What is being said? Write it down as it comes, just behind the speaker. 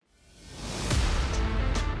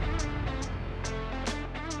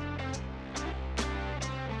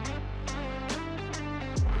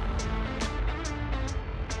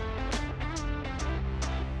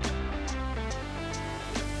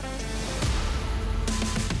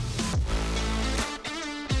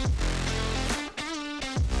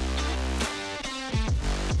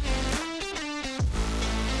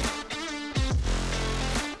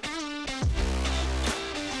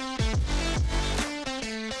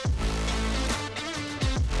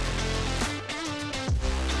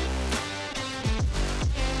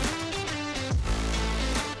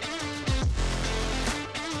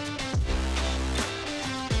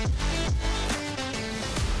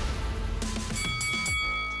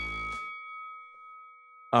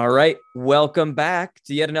All right. Welcome back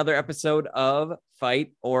to yet another episode of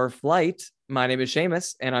Fight or Flight. My name is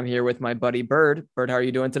Shamus, and I'm here with my buddy Bird. Bird, how are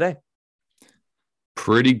you doing today?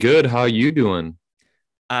 Pretty good. How you doing?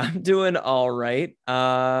 I'm doing all right.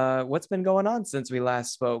 What's been going on since we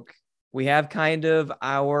last spoke? We have kind of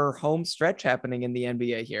our home stretch happening in the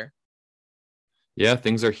NBA here. Yeah,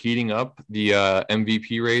 things are heating up. The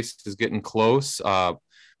MVP race is getting close.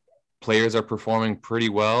 Players are performing pretty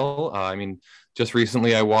well. Just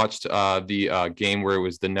recently I watched the game where it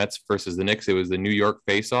was the Nets versus the Knicks. It was the New York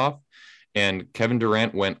face-off, and Kevin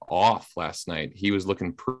Durant went off last night. He was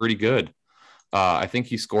looking pretty good. I think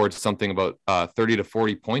he scored something about 30 to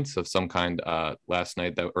 40 points of some kind last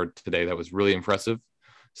night or today. That was really impressive.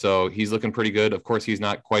 So he's looking pretty good. Of course, he's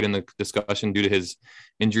not quite in the discussion due to his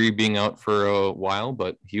injury being out for a while,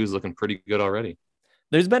 but he was looking pretty good already.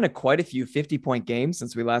 There's been quite a few 50-point games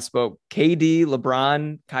since we last spoke. KD,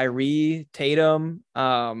 LeBron, Kyrie, Tatum,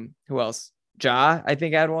 who else? Ja, I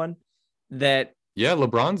think had one that. Yeah,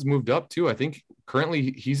 LeBron's moved up too. I think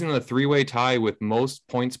currently he's in a three-way tie with most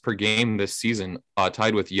points per game this season,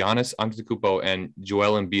 tied with Giannis Antetokounmpo and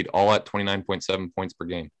Joel Embiid, all at 29.7 points per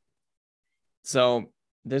game. So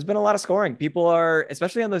there's been a lot of scoring. People are,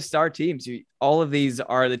 especially on those star teams. All of these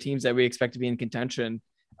are the teams that we expect to be in contention,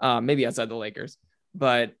 maybe outside the Lakers.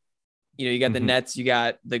 But you got the Nets, you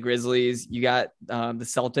got the Grizzlies, you got the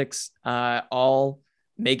Celtics, all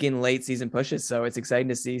making late season pushes. So it's exciting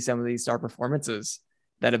to see some of these star performances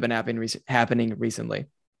that have been happening recently.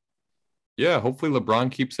 Yeah, hopefully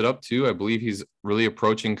LeBron keeps it up too. I believe he's really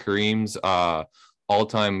approaching Kareem's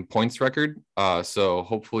all-time points record. So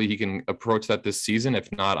hopefully he can approach that this season. If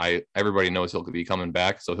not, everybody knows he'll be coming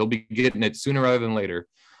back. So he'll be getting it sooner rather than later.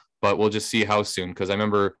 But we'll just see how soon. Because I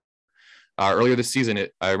remember earlier this season,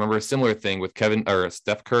 I remember a similar thing with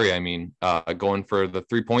Steph Curry. Going for the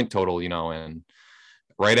 3-point total, and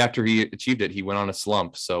right after he achieved it, he went on a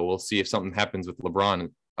slump. So we'll see if something happens with LeBron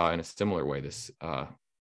in a similar way this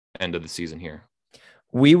end of the season here.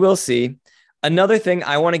 We will see. Another thing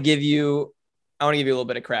I want to give you a little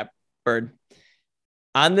bit of crap, Bird.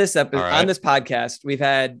 On this on this podcast, we've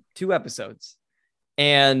had 2 episodes.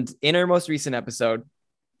 And in our most recent episode,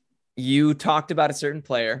 you talked about a certain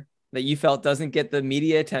player that you felt doesn't get the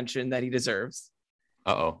media attention that he deserves.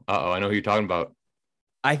 I know who you're talking about.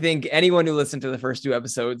 I think anyone who listened to the first 2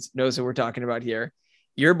 episodes knows who we're talking about here.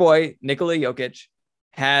 Your boy, Nikola Jokic,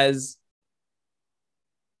 has,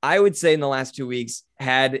 I would say in the last 2 weeks,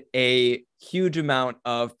 had a huge amount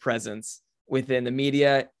of presence within the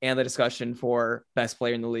media and the discussion for best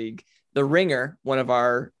player in the league. The Ringer, one of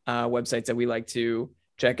our websites that we like to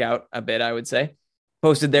check out a bit, I would say,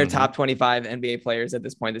 posted their top 25 NBA players at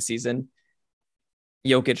this point of the season.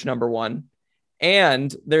 Jokic number 1.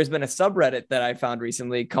 And there's been a subreddit that I found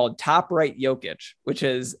recently called Top Right Jokic, which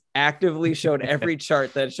has actively showed every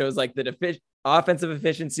chart that shows like the offensive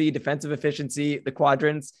efficiency, defensive efficiency, the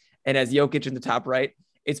quadrants, and has Jokic in the top right.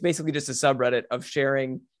 It's basically just a subreddit of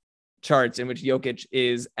sharing charts in which Jokic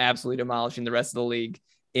is absolutely demolishing the rest of the league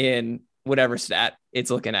in whatever stat it's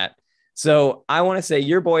looking at. So I want to say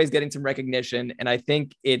your boy is getting some recognition, and I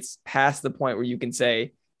think it's past the point where you can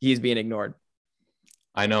say he's being ignored.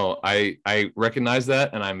 I know. I recognize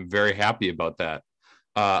that, and I'm very happy about that.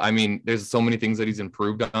 There's so many things that he's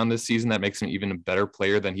improved on this season that makes him even a better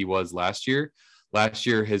player than he was last year. Last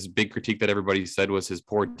year, his big critique that everybody said was his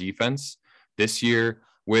poor defense. This year,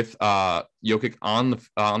 with Jokic on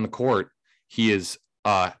the court, he is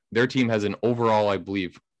their team has an overall, I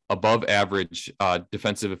believe, above average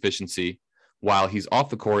defensive efficiency. While he's off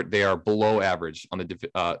the court, they are below average on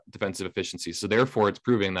the defensive efficiency. So therefore, it's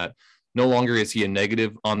proving that no longer is he a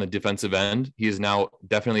negative on the defensive end. He is now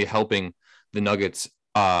definitely helping the Nuggets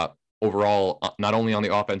overall, not only on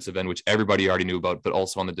the offensive end, which everybody already knew about, but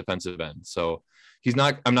also on the defensive end. So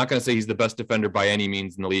I'm not going to say he's the best defender by any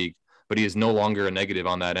means in the league, but he is no longer a negative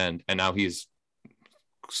on that end. And now he's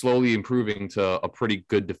slowly improving to a pretty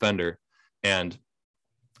good defender. And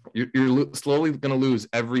you're slowly going to lose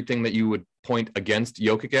everything that you would point against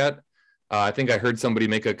Jokic at. I think I heard somebody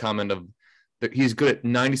make a comment of that he's good at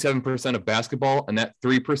 97% of basketball, and that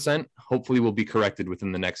 3% hopefully will be corrected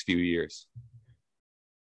within the next few years.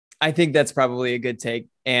 I think that's probably a good take,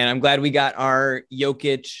 and I'm glad we got our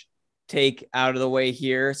Jokic take out of the way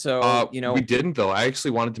here. So, we didn't though. I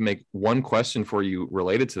actually wanted to make one question for you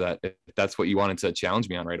related to that, if that's what you wanted to challenge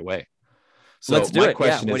me on right away. So let's do it.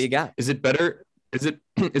 Yeah. What do you got? Is it better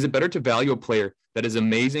to value a player that is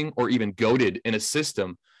amazing or even goated in a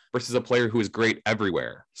system versus a player who is great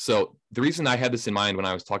everywhere? So the reason I had this in mind when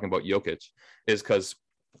I was talking about Jokic is because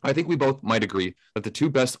I think we both might agree that the 2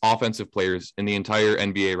 best offensive players in the entire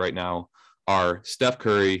NBA right now are Steph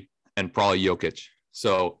Curry and probably Jokic.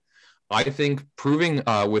 So I think proving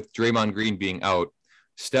with Draymond Green being out,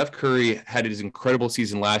 Steph Curry had his incredible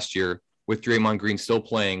season last year with Draymond Green still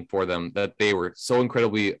playing for them, that they were so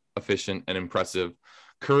incredibly efficient and impressive.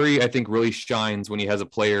 Curry, I think, really shines when he has a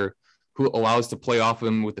player who allows to play off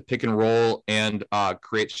him with the pick and roll and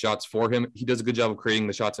create shots for him. He does a good job of creating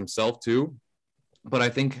the shots himself too. But I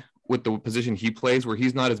think with the position he plays, where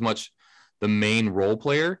he's not as much the main role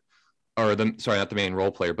player, or not the main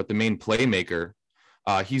role player, but the main playmaker,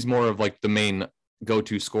 he's more of like the main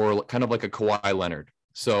go-to scorer, kind of like a Kawhi Leonard.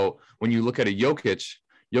 So when you look at a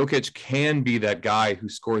Jokic can be that guy who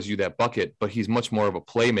scores you that bucket, but he's much more of a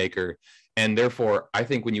playmaker. And therefore, I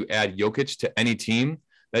think when you add Jokic to any team,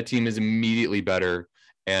 that team is immediately better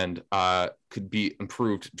and could be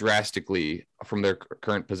improved drastically from their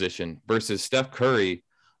current position versus Steph Curry.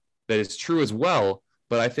 That is true as well,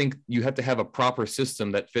 but I think you have to have a proper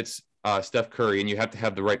system that fits Steph Curry, and you have to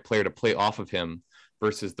have the right player to play off of him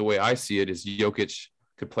versus the way I see it is Jokic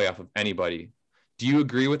could play off of anybody. Do you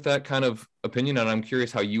agree with that kind of opinion? And I'm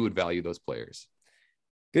curious how you would value those players.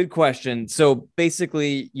 Good question. So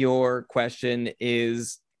basically your question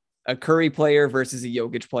is a Curry player versus a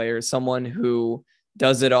Jokic player, someone who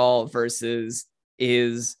does it all versus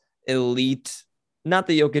is elite. Not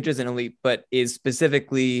that Jokic isn't elite, but is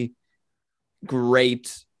specifically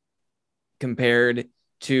great compared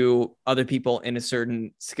to other people in a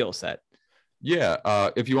certain skill set.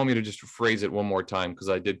 Yeah. If you want me to just phrase it one more time, because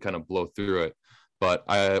I did kind of blow through it, but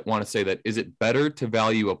I want to say that is it better to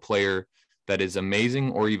value a player that is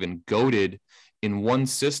amazing or even goated in one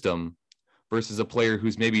system versus a player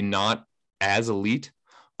who's maybe not as elite,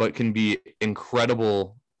 but can be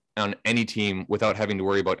incredible on any team without having to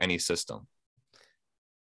worry about any system?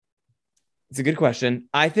 It's a good question.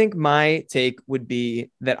 I think my take would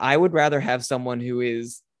be that I would rather have someone who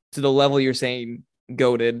is to the level you're saying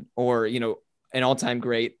goated or, an all-time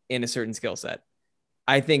great in a certain skill set.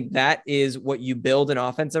 I think that is what you build an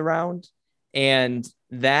offense around, and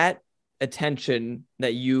that attention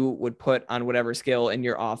that you would put on whatever skill in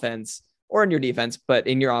your offense or in your defense, but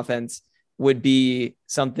in your offense would be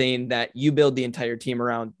something that you build the entire team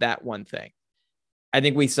around that one thing. I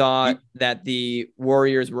think we saw that the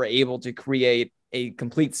Warriors were able to create a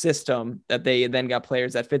complete system that they then got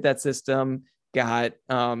players that fit that system, got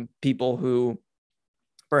people who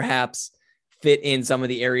perhaps fit in some of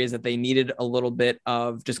the areas that they needed a little bit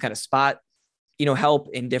of just kind of spot, help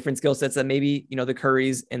in different skill sets that maybe, the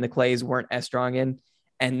Currys and the Clays weren't as strong in.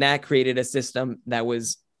 And that created a system that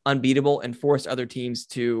was unbeatable and forced other teams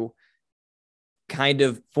to kind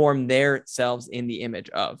of form themselves in the image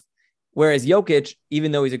of. Whereas Jokic,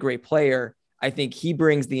 even though he's a great player, I think he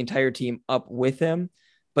brings the entire team up with him,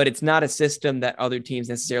 but it's not a system that other teams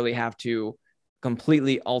necessarily have to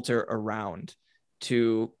completely alter around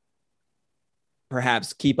to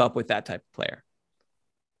perhaps keep up with that type of player.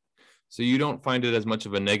 So you don't find it as much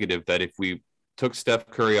of a negative that if we took Steph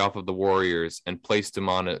Curry off of the Warriors and placed him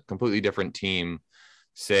on a completely different team,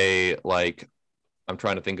 say like, I'm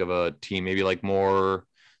trying to think of a team, maybe like more,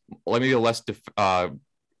 like maybe a less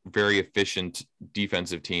very efficient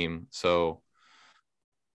defensive team. So,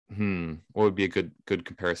 what would be a good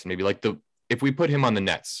comparison? Maybe like if we put him on the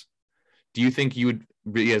Nets, do you think you would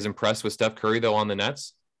be as impressed with Steph Curry though on the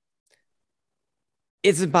Nets?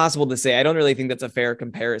 It's impossible to say. I don't really think that's a fair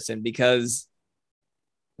comparison because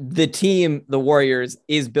the team, the Warriors,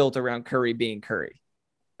 is built around Curry being Curry,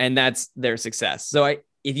 and that's their success. So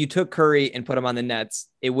if you took Curry and put him on the Nets,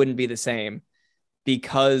 it wouldn't be the same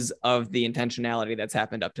because of the intentionality that's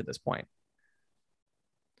happened up to this point.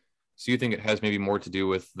 So you think it has maybe more to do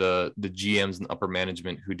with the GMs and upper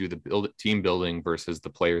management who do the team building versus the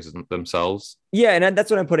players themselves? Yeah, and that's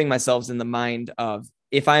what I'm putting myself in the mind of.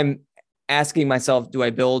 If I'm asking myself, do I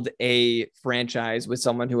build a franchise with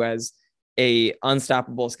someone who has a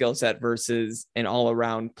unstoppable skill set versus an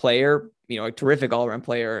all-around player, a terrific all-around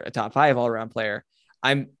player, a top 5 all-around player?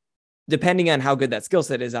 I'm depending on how good that skill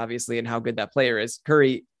set is, obviously, and how good that player is.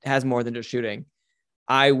 Curry has more than just shooting.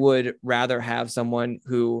 I would rather have someone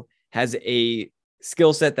who has a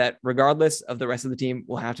skill set that, regardless of the rest of the team,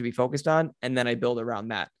 will have to be focused on, and then I build around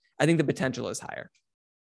that. I think the potential is higher.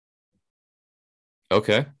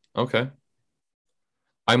 Okay.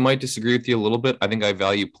 I might disagree with you a little bit. I think I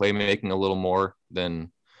value playmaking a little more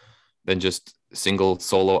than just single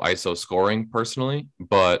solo ISO scoring personally,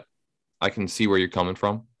 but I can see where you're coming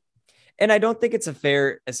from. And I don't think it's a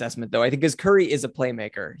fair assessment, though. I think because Curry is a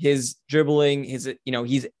playmaker, his dribbling,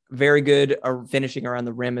 he's very good at finishing around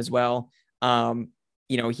the rim as well.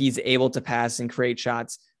 He's able to pass and create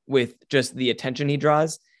shots with just the attention he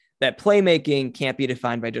draws. That playmaking can't be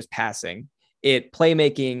defined by just passing.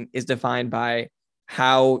 Playmaking is defined by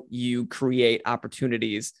how you create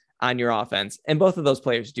opportunities on your offense. And both of those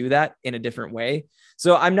players do that in a different way.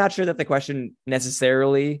 So I'm not sure that the question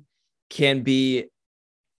necessarily can be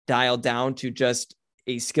dialed down to just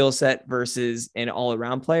a skill set versus an all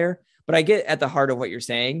around player, but I get at the heart of what you're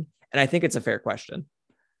saying. And I think it's a fair question.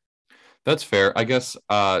 That's fair. I guess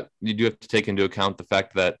you do have to take into account the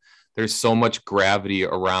fact that there's so much gravity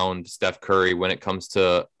around Steph Curry when it comes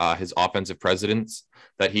to his offensive presence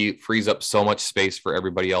that he frees up so much space for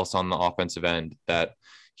everybody else on the offensive end that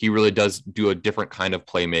he really does do a different kind of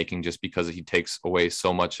playmaking just because he takes away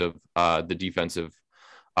so much of the defensive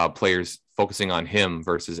players focusing on him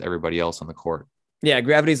versus everybody else on the court. Yeah,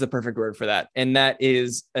 gravity is the perfect word for that. And that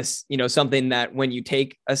is something that when you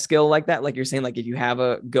take a skill like that, like you're saying, like if you have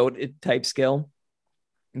a GOAT type skill,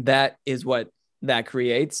 that is what that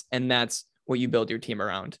creates. And that's what you build your team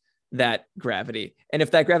around, that gravity. And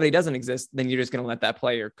if that gravity doesn't exist, then you're just going to let that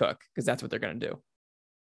player cook because that's what they're going to do.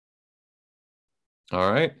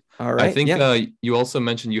 All right. I think you also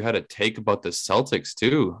mentioned you had a take about the Celtics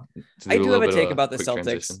too. I do have a take about the Celtics.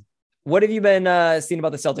 Transition. What have you been seeing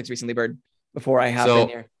about the Celtics recently, Bird? Before I hop in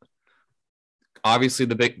here. Obviously,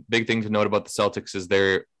 the big thing to note about the Celtics is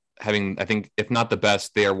they're having, I think, if not the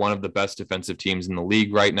best, they are one of the best defensive teams in the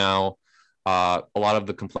league right now. A lot of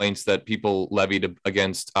the complaints that people levied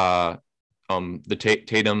against the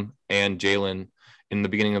Tatum and Jalen in the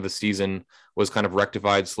beginning of the season was kind of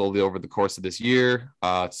rectified slowly over the course of this year.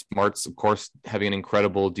 Smart's, of course, having an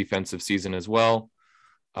incredible defensive season as well.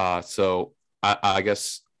 So I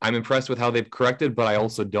guess I'm impressed with how they've corrected, but I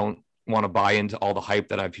also don't want to buy into all the hype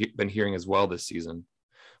that I've been hearing as well this season,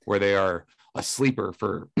 where they are a sleeper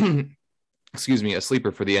for, a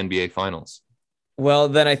sleeper for the NBA Finals. Well,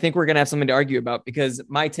 then I think we're going to have something to argue about because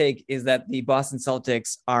my take is that the Boston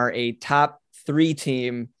Celtics are a top 3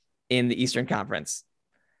 team in the Eastern Conference.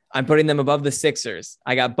 I'm putting them above the Sixers.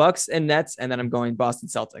 I got Bucks and Nets, and then I'm going Boston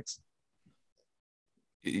Celtics.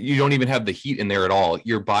 You don't even have the Heat in there at all.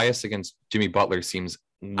 Your bias against Jimmy Butler seems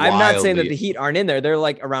wildly... I'm not saying that the Heat aren't in there. They're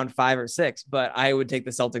like around 5 or 6, but I would take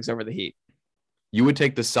the Celtics over the Heat. You would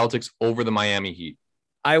take the Celtics over the Miami Heat?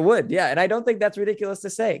 I would, yeah. And I don't think that's ridiculous to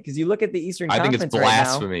say because you look at the Eastern Conference. I think it's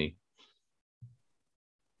blasphemy. Right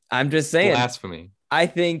now, I'm just saying. Blasphemy. I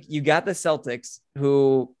think you got the Celtics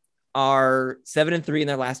who are 7-3 in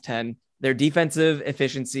their last 10. Their defensive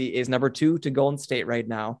efficiency is number 2 to Golden State right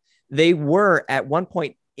now. They were at one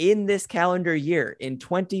point in this calendar year in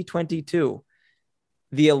 2022,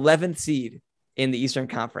 the 11th seed in the Eastern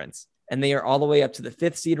Conference. And they are all the way up to the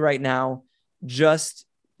 5th seed right now. Just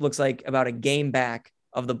looks like about a game back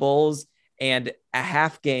of the Bulls and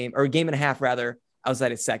a game and a half rather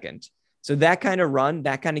outside of second. So that kind of run,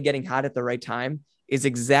 that kind of getting hot at the right time is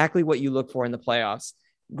exactly what you look for in the playoffs.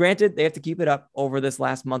 Granted, they have to keep it up over this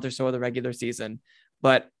last month or so of the regular season.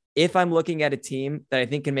 But if I'm looking at a team that I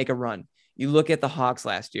think can make a run, you look at the Hawks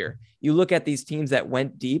last year, you look at these teams that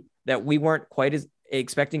went deep that we weren't quite as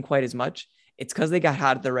expecting quite as much. It's because they got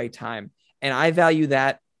hot at the right time. And I value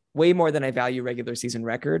that way more than I value regular season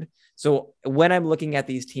record. So when I'm looking at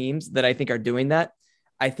these teams that I think are doing that,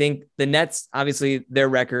 I think the Nets, obviously their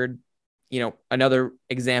record, another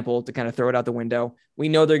example to kind of throw it out the window. We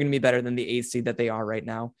know they're going to be better than the 8th seed that they are right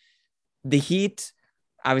now. The Heat,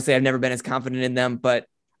 obviously I've never been as confident in them, but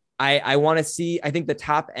I want to see, I think the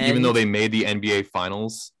top end. Even though they made the NBA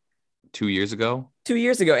Finals 2 years ago. 2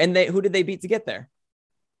 years ago. And who did they beat to get there?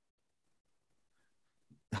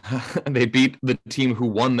 They beat the team who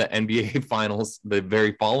won the NBA Finals the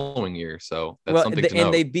very following year. So that's something to know.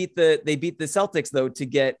 And they beat the Celtics though to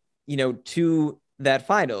get, to that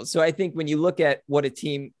finals. So I think when you look at what a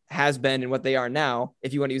team has been and what they are now,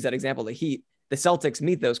 if you want to use that example, the Heat, the Celtics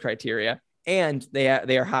meet those criteria and they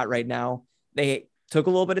are hot right now. They took a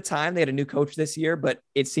little bit of time. They had a new coach this year, but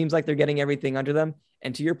it seems like they're getting everything under them.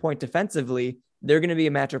 And to your point, defensively, they're going to be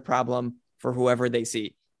a matchup problem for whoever they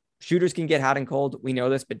see. Shooters can get hot and cold. We know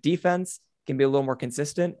this, but defense can be a little more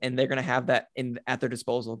consistent, and they're going to have that at their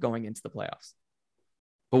disposal going into the playoffs.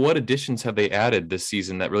 But what additions have they added this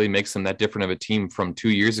season that really makes them that different of a team from 2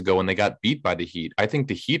 years ago when they got beat by the Heat? I think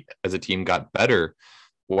the Heat as a team got better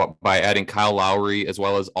by adding Kyle Lowry, as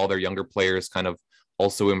well as all their younger players kind of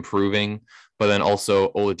also improving. But then also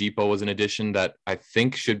Oladipo was an addition that I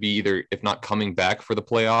think should be either, if not coming back for the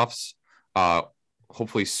playoffs,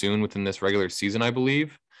 hopefully soon within this regular season, I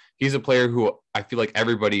believe. He's a player who I feel like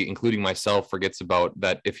everybody, including myself, forgets about,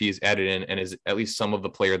 that if he's added in and is at least some of the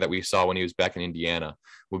player that we saw when he was back in Indiana,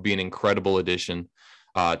 would be an incredible addition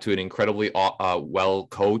to an incredibly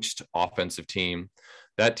well-coached offensive team.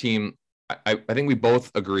 That team, I think we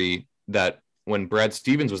both agree that when Brad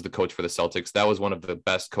Stevens was the coach for the Celtics, that was one of the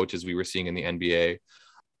best coaches we were seeing in the NBA.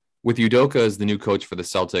 With Udoka as the new coach for the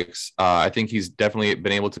Celtics, I think he's definitely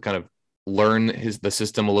been able to kind of learn the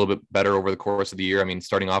system a little bit better over the course of the year. I mean,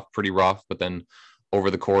 starting off pretty rough, but then over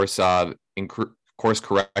the course, course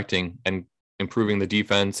correcting and improving the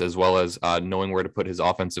defense, as well as knowing where to put his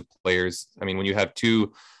offensive players. I mean, when you have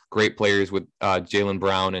two great players with Jaylen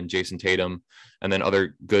Brown and Jason Tatum, and then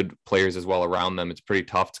other good players as well around them, it's pretty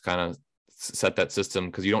tough to kind of set that system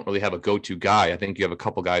because you don't really have a go-to guy. I think you have a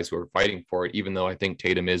couple guys who are fighting for it, even though I think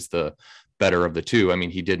Tatum is the better of the two. I mean,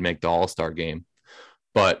 he did make the All-Star game,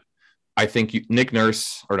 but I think Nick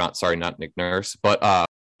Nurse, or not Nick Nurse, but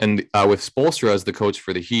with Spoelstra as the coach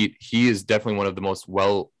for the Heat, he is definitely one of the most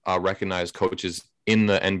recognized coaches in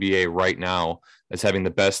the NBA right now as having the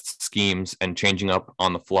best schemes and changing up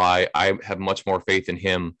on the fly. I have much more faith in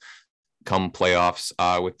him come playoffs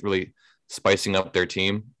with really spicing up their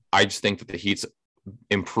team. I just think that the Heat's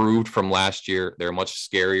improved from last year. They're a much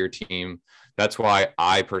scarier team. That's why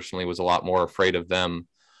I personally was a lot more afraid of them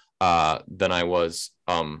than I was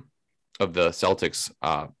of the Celtics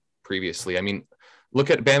previously. I mean,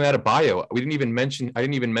 look at Bam Adebayo. I didn't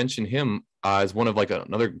even mention him as one of like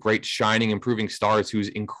another great shining, improving stars who's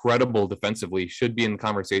incredible defensively, should be in the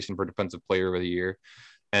conversation for defensive player of the year,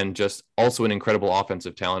 and just also an incredible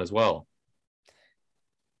offensive talent as well.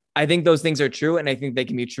 I think those things are true, and I think they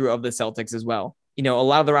can be true of the Celtics as well. You know, a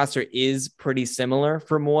lot of the roster is pretty similar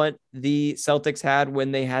from what the Celtics had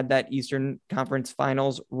when they had that Eastern Conference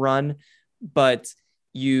Finals run, but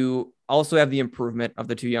you also have the improvement of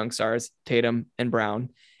the two young stars, Tatum and Brown.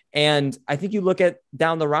 And I think you look at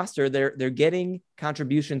down the roster, they're getting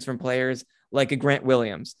contributions from players like a Grant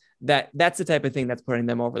Williams. That's the type of thing that's putting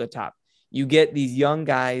them over the top. You get these young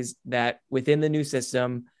guys that within the new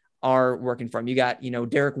system are working for them. You got,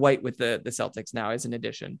 Derek White with the Celtics now as an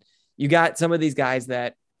addition. You got some of these guys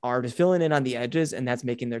that are just filling in on the edges, and that's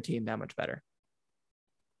making their team that much better.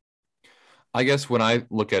 I guess when I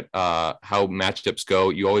look at how matchups go,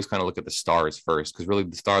 you always kind of look at the stars first, because really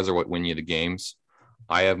the stars are what win you the games.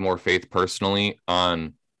 I have more faith personally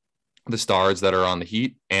on the stars that are on the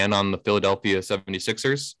Heat and on the Philadelphia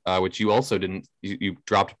 76ers, which you also didn't. You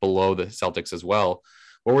dropped below the Celtics as well.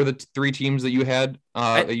 What were the three teams that you had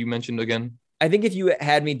that you mentioned again? I think if you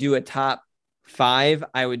had me do a top five,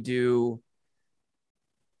 I would do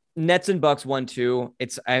Nets and Bucks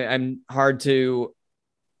 1-2. I'm hard to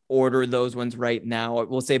order those ones right now.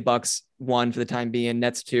 We'll say Bucks 1 for the time being,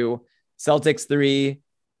 Nets 2, Celtics 3,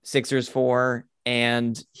 Sixers 4,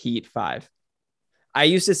 and Heat 5. I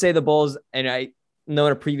used to say the Bulls, and I know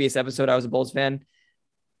in a previous episode I was a Bulls fan.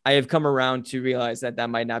 I have come around to realize that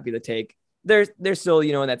might not be the take. They're still,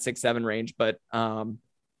 in that 6-7 range, but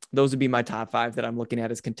those would be my top five that I'm looking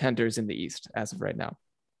at as contenders in the East as of right now.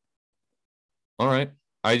 All right.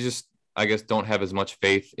 I guess don't have as much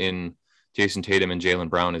faith in Jason Tatum and Jaylen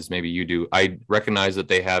Brown as maybe you do. I recognize that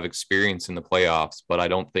they have experience in the playoffs, but I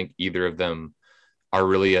don't think either of them are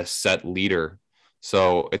really a set leader.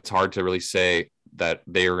 So it's hard to really say that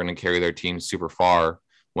they are going to carry their team super far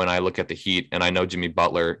when I look at the Heat. And I know Jimmy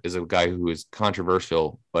Butler is a guy who is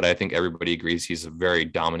controversial, but I think everybody agrees he's a very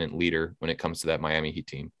dominant leader when it comes to that Miami Heat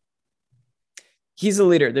team. He's a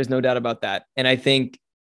leader. There's no doubt about that. And I think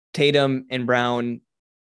Tatum and Brown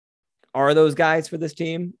are those guys for this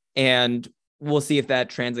team. And we'll see if that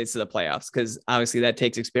translates to the playoffs, because obviously that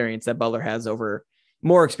takes experience that Butler has over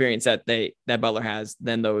more experience that Butler has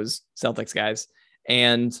than those Celtics guys.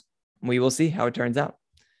 And we will see how it turns out.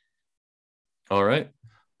 All right.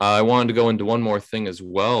 I wanted to go into one more thing as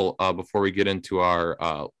well before we get into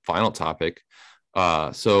our final topic.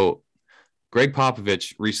 So Greg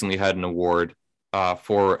Popovich recently had an award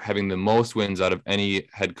for having the most wins out of any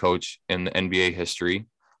head coach in the NBA history.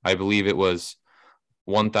 I believe it was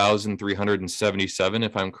 1,377,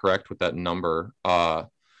 if I'm correct with that number.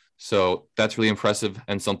 So that's really impressive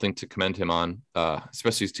and something to commend him on,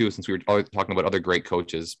 especially too, since we were always talking about other great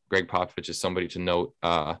coaches. Greg Popovich is somebody to note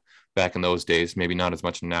back in those days, maybe not as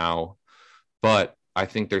much now, but I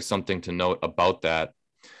think there's something to note about that.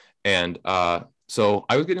 And so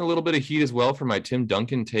I was getting a little bit of heat as well for my Tim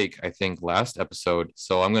Duncan take, I think, last episode.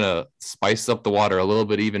 So I'm going to spice up the water a little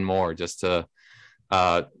bit even more just to,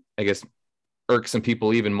 I guess, irk some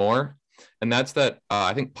people even more. And that's that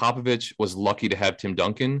I think Popovich was lucky to have Tim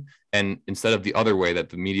Duncan. And instead of the other way that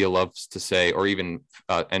the media loves to say, or even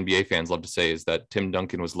NBA fans love to say, is that Tim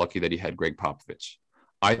Duncan was lucky that he had Greg Popovich.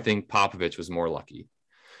 I think Popovich was more lucky.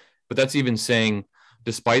 But that's even saying,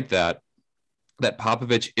 despite that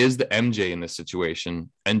Popovich is the MJ in this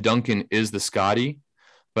situation and Duncan is the Scotty.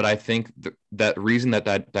 But I think that reason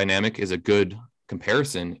that dynamic is a good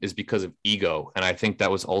comparison is because of ego. And I think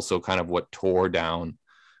that was also kind of what tore down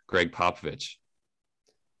Greg Popovich.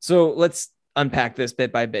 So let's unpack this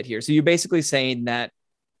bit by bit here. So you're basically saying that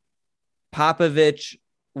Popovich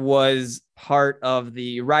was part of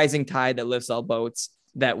the rising tide that lifts all boats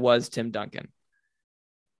that was Tim Duncan.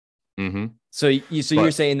 Mm-hmm. So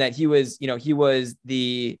you're saying that he was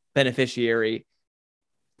the beneficiary.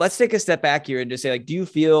 Let's take a step back here and just say, like,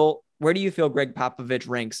 where do you feel Greg Popovich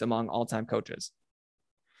ranks among all-time coaches?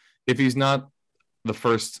 If he's not the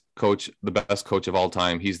first coach, the best coach of all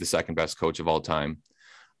time, he's the second best coach of all time.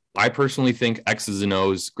 I personally think X's and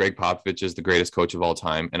O's, Greg Popovich is the greatest coach of all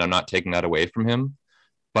time, and I'm not taking that away from him.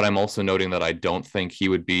 But I'm also noting that I don't think he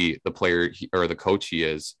would be the player or the coach he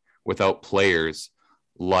is without players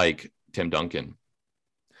like Tim Duncan.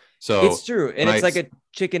 So it's true. And it's like a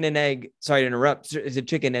chicken and egg. Sorry to interrupt. It's a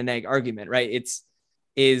chicken and egg argument, right?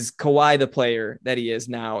 Is Kawhi the player that he is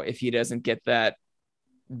now if he doesn't get that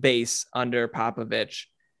base under Popovich?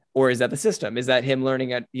 Or is that the system? Is that him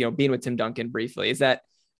learning at, being with Tim Duncan briefly? Is that,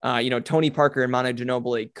 Tony Parker and Manu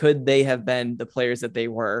Ginobili, could they have been the players that they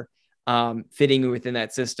were fitting within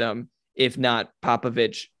that system, if not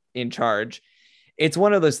Popovich in charge? It's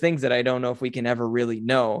one of those things that I don't know if we can ever really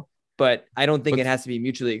know, but I don't think it has to be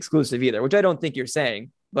mutually exclusive either, which I don't think you're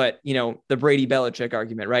saying. But, the Brady Belichick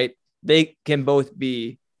argument, right? They can both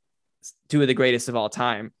be two of the greatest of all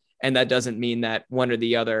time. And that doesn't mean that one or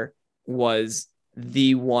the other was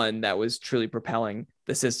the one that was truly propelling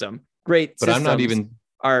the system. Great but systems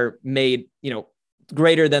are made,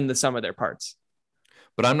 greater than the sum of their parts.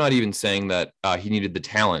 But I'm not even saying that he needed the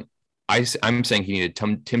talent. I'm saying he needed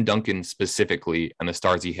Tim Duncan specifically and the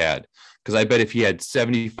stars he had. Because I bet if he had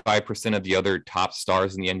 75% of the other top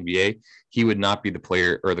stars in the NBA, he would not be the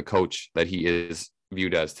player or the coach that he is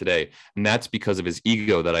viewed as today. And that's because of his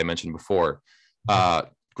ego that I mentioned before.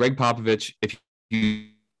 Greg Popovich, if you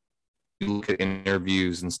look at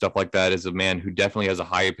interviews and stuff like that, is a man who definitely has a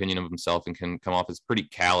high opinion of himself and can come off as pretty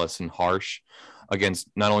callous and harsh against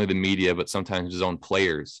not only the media, but sometimes his own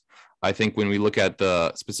players. I think when we look at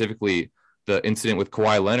specifically the incident with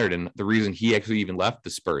Kawhi Leonard, and the reason he actually even left the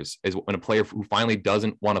Spurs is when a player who finally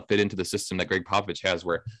doesn't want to fit into the system that Greg Popovich has,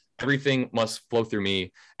 where everything must flow through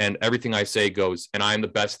me and everything I say goes, and I'm the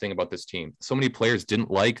best thing about this team. So many players didn't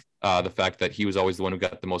like the fact that he was always the one who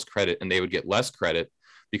got the most credit, and they would get less credit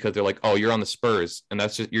because they're like, oh, you're on the Spurs, and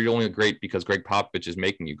that's just, you're only great because Greg Popovich is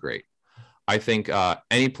making you great. I think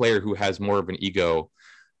any player who has more of an ego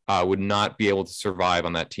would not be able to survive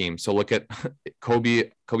on that team. So look at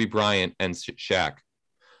Kobe Bryant and Shaq.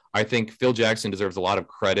 I think Phil Jackson deserves a lot of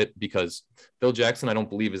credit because Phil Jackson, I don't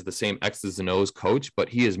believe, is the same X's and O's coach, but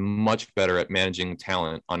he is much better at managing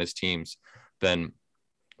talent on his teams than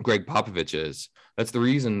Greg Popovich is. That's the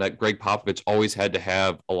reason that Greg Popovich always had to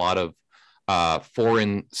have a lot of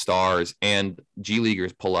foreign stars and G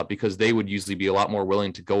Leaguers pull up, because they would usually be a lot more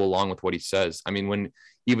willing to go along with what he says. I mean, when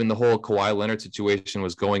even the whole Kawhi Leonard situation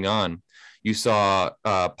was going on, you saw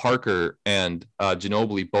Parker and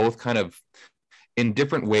Ginobili both kind of in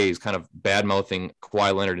different ways, kind of bad mouthing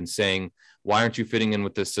Kawhi Leonard and saying, why aren't you fitting in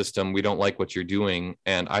with this system? We don't like what you're doing.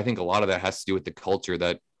 And I think a lot of that has to do with the culture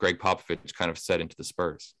that Greg Popovich kind of set into the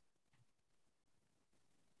Spurs.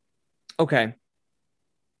 Okay.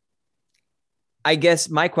 I guess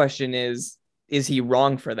my question is he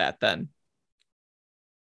wrong for that then?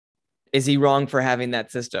 Is he wrong for having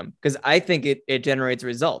that system? Because I think it generates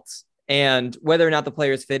results. And whether or not the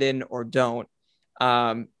players fit in or don't,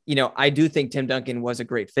 I do think Tim Duncan was a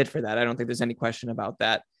great fit for that. I don't think there's any question about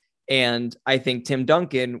that. And I think Tim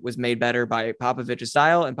Duncan was made better by Popovich's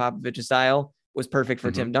style, and Popovich's style was perfect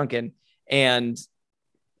for Tim Duncan. And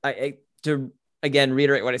to again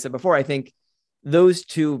reiterate what I said before, I think those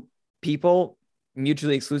two people,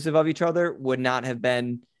 mutually exclusive of each other, would not have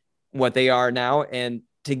been what they are now. And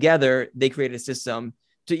together they created a system.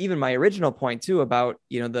 To even my original point too about,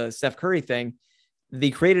 the Steph Curry thing,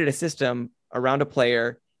 they created a system around a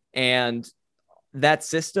player, and that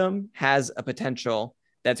system has a potential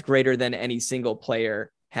that's greater than any single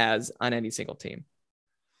player has on any single team.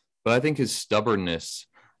 But I think his stubbornness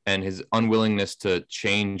and his unwillingness to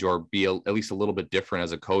change or be at least a little bit different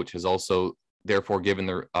as a coach has also therefore given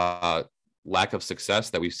the lack of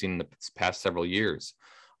success that we've seen in the past several years.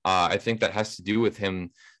 I think that has to do with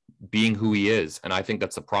him being who he is. And I think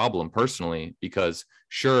that's a problem personally, because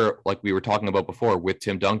sure, like we were talking about before with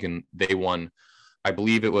Tim Duncan, they won, I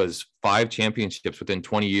believe it was 5 championships within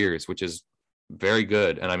 20 years, which is very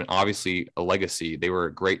good. And I mean, obviously a legacy. They were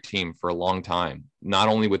a great team for a long time, not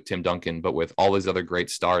only with Tim Duncan, but with all these other great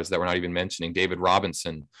stars that we're not even mentioning, David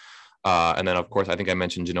Robinson. And then of course, I think I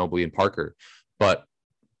mentioned Ginobili and Parker, but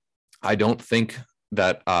I don't think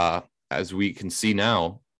that, as we can see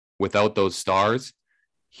now, without those stars,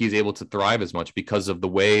 he's able to thrive as much because of the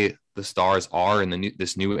way the stars are in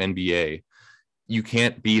this new NBA. You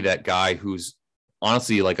can't be that guy who's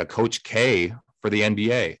honestly like a Coach K for the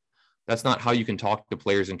NBA. That's not how you can talk to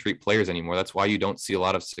players and treat players anymore. That's why you don't see a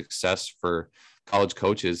lot of success for college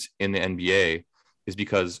coaches in the NBA, is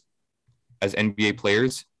because as NBA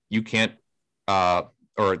players, you can't, or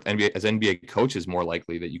NBA as NBA coaches, more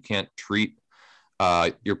likely that you can't treat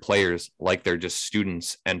your players like they're just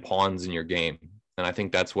students and pawns in your game. And I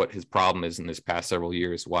think that's what his problem is in this past several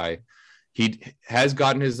years, why he has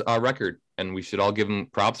gotten his record, and we should all give him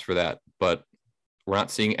props for that. But we're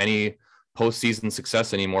not seeing any postseason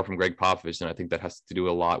success anymore from Greg Popovich, and I think that has to do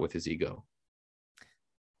a lot with his ego.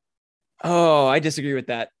 Oh, I disagree with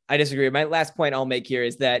that. I disagree. My last point I'll make here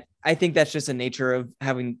is that I think that's just a nature of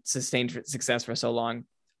having sustained success for so long.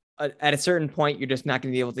 At a certain point, you're just not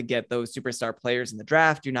going to be able to get those superstar players in the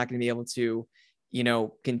draft. You're not going to be able to,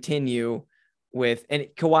 continue with, and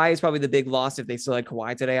Kawhi is probably the big loss. If they still had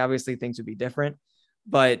Kawhi today, obviously things would be different,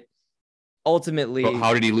 but ultimately. But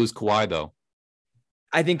how did he lose Kawhi though?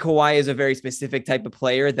 I think Kawhi is a very specific type of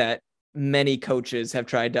player that many coaches have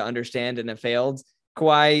tried to understand and have failed.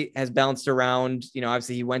 Kawhi has bounced around,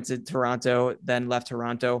 obviously he went to Toronto, then left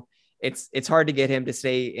Toronto. It's hard to get him to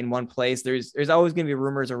stay in one place. There's always going to be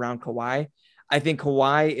rumors around Kawhi. I think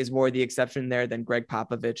Kawhi is more the exception there than Greg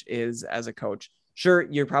Popovich is as a coach. Sure,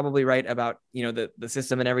 you're probably right about, the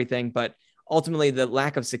system and everything, but ultimately the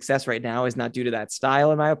lack of success right now is not due to that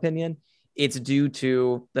style, in my opinion. It's due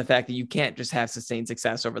to the fact that you can't just have sustained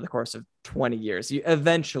success over the course of 20 years.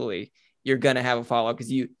 Eventually you're going to have a follow because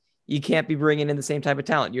you can't be bringing in the same type of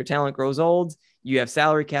talent. Your talent grows old. You have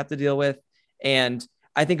salary cap to deal with. And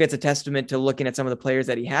I think it's a testament to looking at some of the players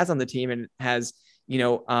that he has on the team and has,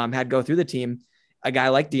 had go through the team. A guy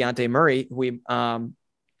like Dejounte Murray, who we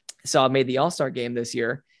saw made the All-Star game this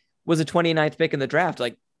year, was a 29th pick in the draft.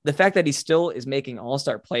 Like, the fact that he still is making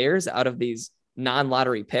All-Star players out of these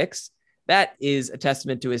non-lottery picks, that is a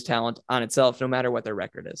testament to his talent on itself, no matter what their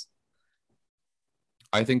record is.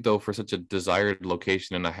 I think, though, for such a desired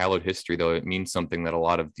location and a hallowed history, though, it means something that a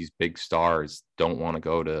lot of these big stars don't want to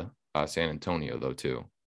go to San Antonio, though, too.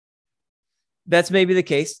 That's maybe the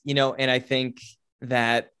case, and I think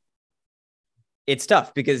that it's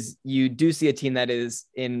tough because you do see a team that is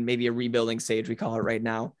in maybe a rebuilding stage, we call it right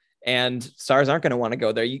now, and stars aren't going to want to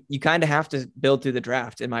go there. You kind of have to build through the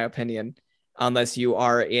draft, in my opinion, unless you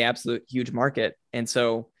are a absolute huge market. And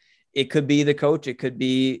so it could be the coach. It could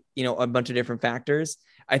be, a bunch of different factors.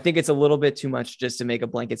 I think it's a little bit too much just to make a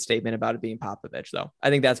blanket statement about it being Popovich, though. I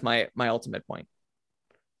think that's my ultimate point.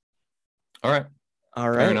 All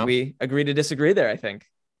right. We agree to disagree there, I think.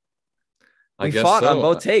 We guess fought so. on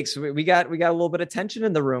both takes. We got a little bit of tension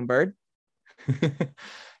in the room, Bird.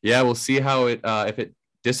 Yeah, we'll see how it if it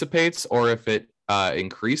dissipates or if it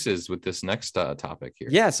increases with this next topic here.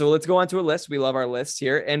 Yeah, so let's go on to a list. We love our lists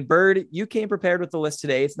here. And Bird, you came prepared with the list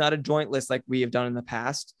today. It's not a joint list like we have done in the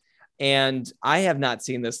past. And I have not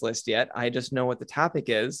seen this list yet. I just know what the topic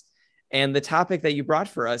is. And the topic that you brought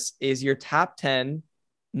for us is your top 10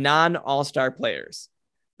 non-All-Star players.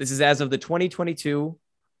 This is as of the 2022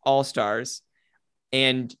 All-Stars.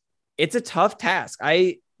 And it's a tough task.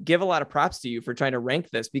 I give a lot of props to you for trying to rank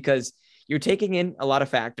this because you're taking in a lot of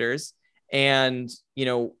factors and,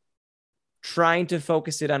 trying to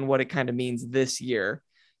focus it on what it kind of means this year.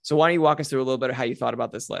 So why don't you walk us through a little bit of how you thought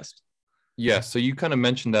about this list? Yeah, so you kind of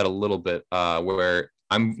mentioned that a little bit, where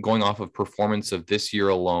I'm going off of performance of this year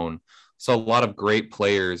alone. So a lot of great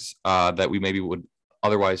players that we maybe would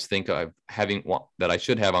otherwise think of having that I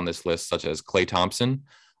should have on this list, such as Klay Thompson.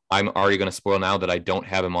 I'm already going to spoil now that I don't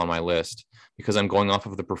have him on my list because I'm going off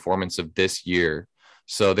of the performance of this year.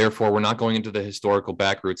 So therefore, we're not going into the historical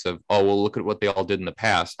back roots of, oh, well, look at what they all did in the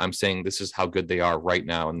past. I'm saying this is how good they are right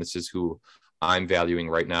now. And this is who I'm valuing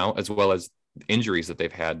right now, as well as injuries that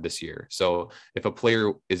they've had this year. So if a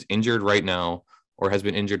player is injured right now or has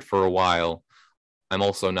been injured for a while, I'm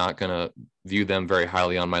also not going to view them very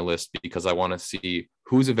highly on my list because I want to see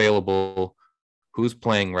who's available, who's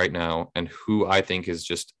playing right now, and who I think is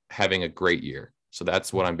just having a great year. So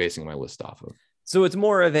that's what I'm basing my list off of. So it's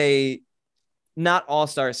more of a not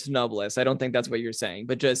all-star snub list. I don't think that's what you're saying,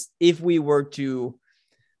 but just if we were to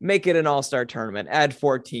make it an all-star tournament, add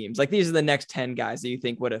 4 teams, like these are the next 10 guys that you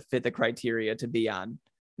think would have fit the criteria to be on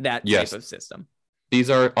that type of system. These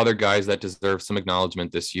are other guys that deserve some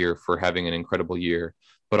acknowledgement this year for having an incredible year,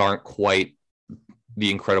 but aren't quite the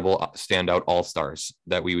incredible standout all-stars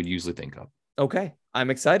that we would usually think of. Okay. I'm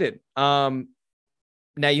excited. Now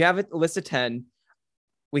you have a list of 10.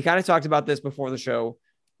 We kind of talked about this before the show.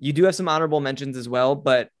 You do have some honorable mentions as well,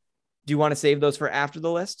 but do you want to save those for after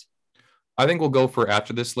the list? I think we'll go for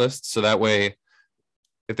after this list. So that way,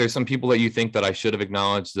 if there's some people that you think that I should have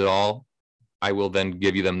acknowledged at all, I will then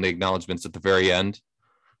give you them the acknowledgments at the very end.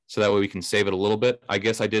 So that way we can save it a little bit. I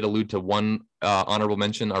guess I did allude to one honorable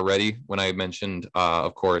mention already when I mentioned,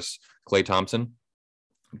 of course, Klay Thompson,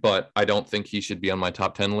 but I don't think he should be on my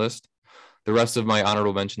top 10 list. The rest of my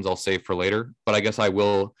honorable mentions I'll save for later, but I guess I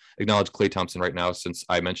will acknowledge Klay Thompson right now since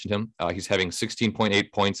I mentioned him. He's having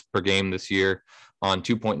 16.8 points per game this year on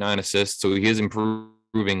 2.9 assists. So he is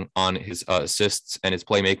improving on his assists and his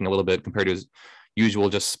playmaking a little bit compared to his usual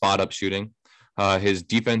just spot up shooting. His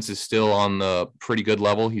defense is still on the pretty good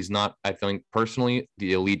level. He's not, I think personally,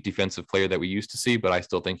 the elite defensive player that we used to see, but I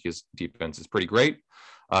still think his defense is pretty great.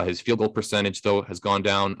 His field goal percentage, though, has gone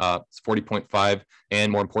down. It's 40.5.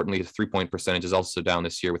 And more importantly, his 3-point percentage is also down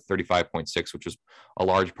this year with 35.6, which was a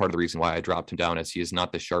large part of the reason why I dropped him down, as he is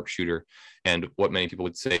not the sharp shooter and what many people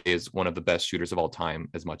would say is one of the best shooters of all time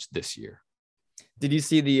as much this year. Did you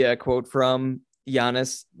see the quote from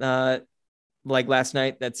Giannis like last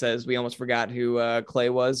night that says we almost forgot who Klay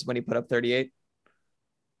was when he put up 38?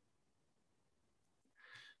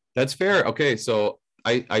 That's fair. Okay, so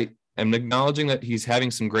I am acknowledging that he's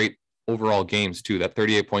having some great overall games too. That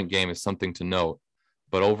 38-point game is something to note,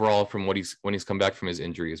 but overall, from when he's come back from his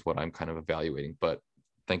injury is what I'm kind of evaluating. But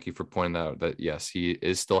thank you for pointing out that yes, he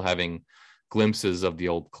is still having glimpses of the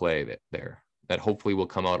old Klay that hopefully will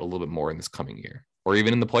come out a little bit more in this coming year or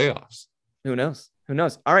even in the playoffs. Who knows? Who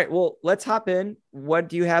knows? All right, well, let's hop in. What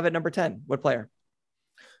do you have at number 10? What player?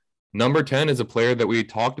 Number 10 is a player that we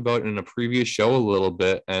talked about in a previous show a little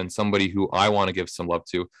bit and somebody who I want to give some love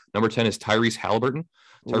to. Number 10 is Tyrese Halliburton.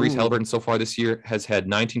 Tyrese Halliburton so far this year has had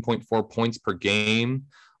 19.4 points per game,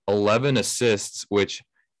 11 assists, which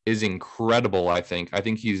is incredible, I think. I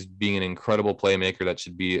think he's being an incredible playmaker that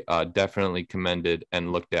should be definitely commended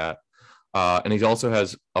and looked at. And he also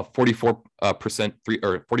has a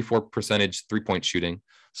 44% percentage 3-point shooting.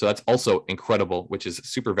 So that's also incredible, which is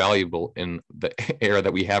super valuable in the era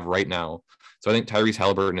that we have right now. So I think Tyrese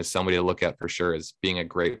Halliburton is somebody to look at for sure as being a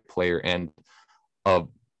great player and a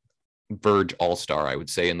verge all-star, I would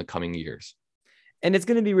say, in the coming years. And it's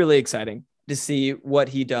going to be really exciting to see what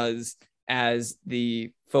he does as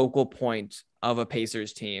the focal point of a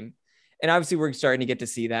Pacers team. And obviously we're starting to get to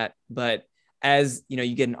see that, but as you know,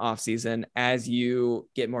 you get an off season, as you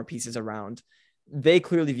get more pieces around, they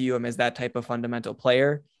clearly view him as that type of fundamental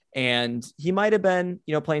player. And he might've been,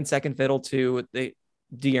 playing second fiddle to the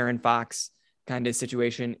De'Aaron Fox kind of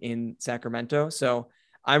situation in Sacramento. So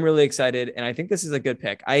I'm really excited. And I think this is a good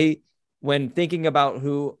pick. When thinking about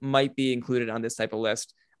who might be included on this type of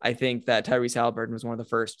list, I think that Tyrese Halliburton was one of the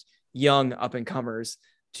first young up and comers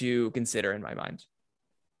to consider in my mind.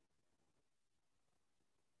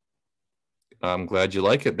 I'm glad you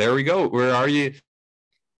like it. There we go. Where are you?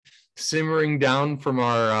 Simmering down from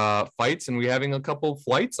our fights and we having a couple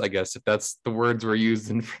flights, I guess, if that's the words we're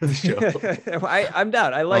using for the show. I'm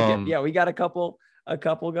down. I like it. Yeah, we got a couple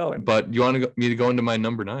going. But you want me to go into my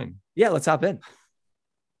number 9? Yeah, let's hop in.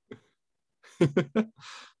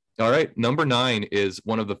 All right. Number 9 is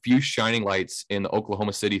one of the few shining lights in the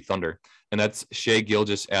Oklahoma City Thunder, and that's Shai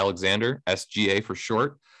Gilgeous-Alexander, SGA for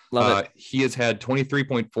short. Love it. He has had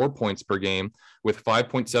 23.4 points per game with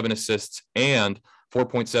 5.7 assists and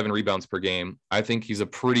 4.7 rebounds per game. I think he's a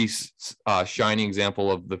pretty shining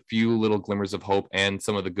example of the few little glimmers of hope and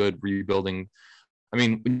some of the good rebuilding. I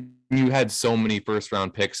mean, you had so many first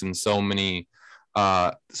round picks and so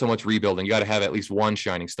much rebuilding, you got to have at least one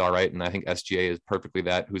shining star, right? And I think SGA is perfectly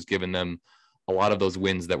that, who's given them a lot of those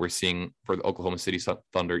wins that we're seeing for the Oklahoma City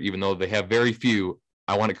Thunder. Even though they have very few,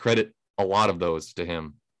 I want to credit a lot of those to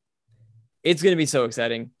him. It's going to be so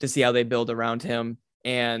exciting to see how they build around him.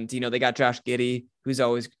 And, they got Josh Giddey, who's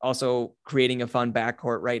always also creating a fun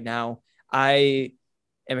backcourt right now. I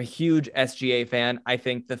am a huge SGA fan. I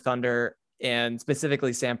think the Thunder and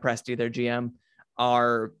specifically Sam Presti, their GM,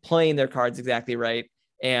 are playing their cards exactly right.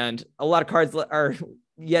 And a lot of cards are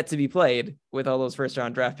yet to be played with all those first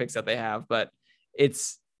round draft picks that they have. But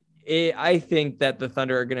I think that the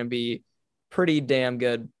Thunder are going to be pretty damn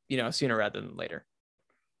good, sooner rather than later.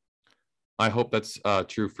 I hope that's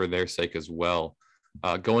true for their sake as well.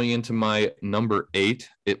 Going into my number 8,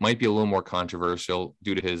 it might be a little more controversial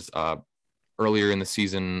due to his earlier in the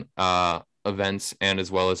season events and as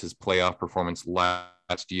well as his playoff performance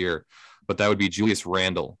last year. But that would be Julius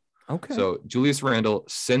Randle. Okay. So Julius Randle,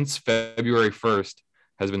 since February 1st,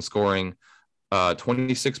 has been scoring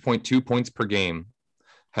 26.2 points per game,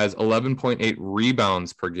 has 11.8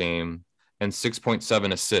 rebounds per game, and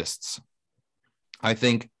 6.7 assists. I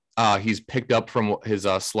think He's picked up from his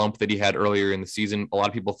slump that he had earlier in the season. A lot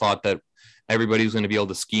of people thought that everybody was going to be able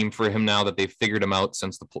to scheme for him now that they've figured him out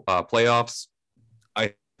since the playoffs.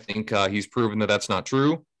 I think he's proven that that's not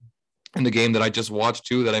true. In the game that I just watched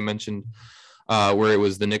too, that I mentioned, where it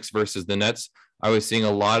was the Knicks versus the Nets, I was seeing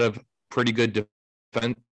a lot of pretty good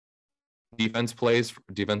defensive plays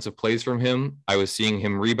from him. I was seeing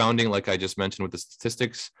him rebounding, like I just mentioned with the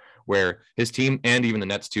statistics, where his team and even the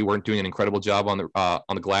Nets too weren't doing an incredible job on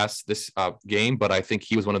the glass this game, but I think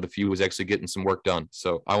he was one of the few who was actually getting some work done.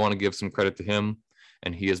 So I want to give some credit to him,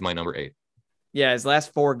 and he is my number 8. Yeah, his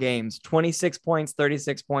last 4 games, 26 points,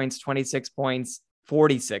 36 points, 26 points,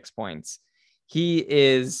 46 points. He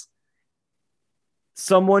is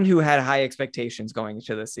someone who had high expectations going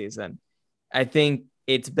into the season. I think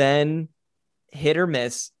it's been hit or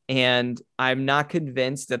miss, and I'm not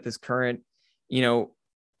convinced that this current,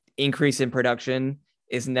 increase in production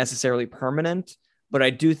is necessarily permanent, but I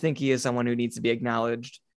do think he is someone who needs to be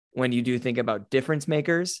acknowledged when you do think about difference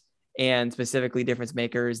makers, and specifically difference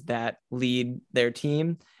makers that lead their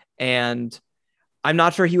team. And I'm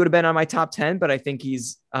not sure he would have been on my top 10, but I think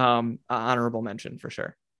he's an honorable mention for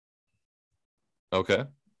sure. Okay.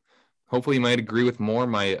 Hopefully you might agree with more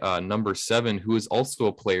my number 7, who is also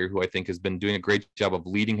a player who I think has been doing a great job of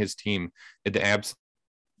leading his team in the absence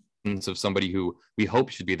of somebody who we hope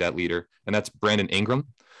should be that leader, and that's Brandon Ingram.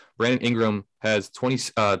 Brandon Ingram has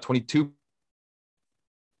 22.2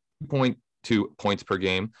 points per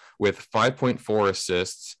game with 5.4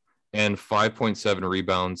 assists and 5.7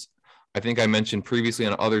 rebounds. I think I mentioned previously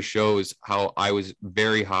on other shows how I was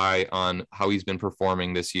very high on how he's been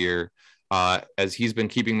performing this year. As he's been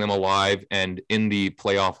keeping them alive and in the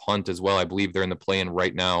playoff hunt as well. I believe they're in the play-in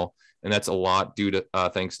right now, and that's a lot due to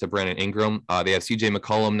thanks to Brandon Ingram. They have CJ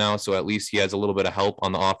McCollum now, so at least he has a little bit of help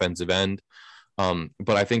on the offensive end.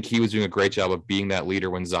 But I think he was doing a great job of being that leader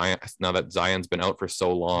now that Zion's been out for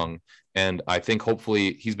so long. And I think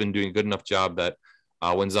hopefully he's been doing a good enough job that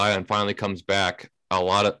when Zion finally comes back,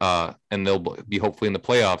 and they'll be hopefully in the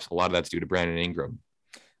playoffs, a lot of that's due to Brandon Ingram.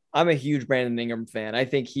 I'm a huge Brandon Ingram fan. I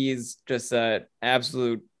think he's just an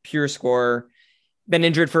absolute pure scorer. Been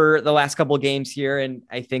injured for the last couple of games here, and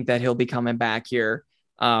I think that he'll be coming back here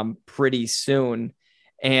pretty soon.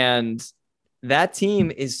 And that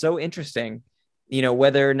team is so interesting.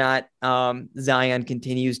 Whether or not Zion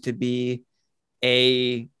continues to be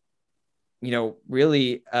a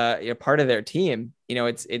really a part of their team,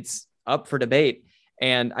 it's up for debate.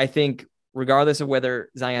 And I think regardless of whether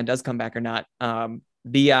Zion does come back or not,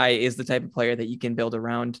 BI is the type of player that you can build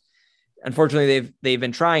around. Unfortunately, they've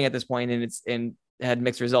been trying at this point and had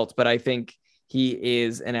mixed results, but I think he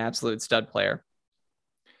is an absolute stud player.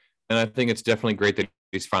 And I think it's definitely great that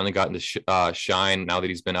he's finally gotten to shine now that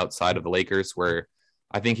he's been outside of the Lakers, where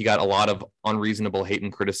I think he got a lot of unreasonable hate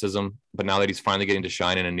and criticism, but now that he's finally getting to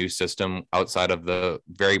shine in a new system outside of the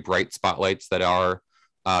very bright spotlights that are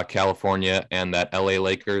California and that LA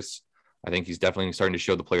Lakers, I think he's definitely starting to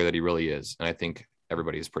show the player that he really is. And I think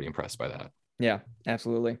everybody is pretty impressed by that. Yeah,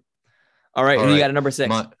 absolutely. All right. Who you got at number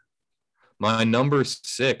 6? My number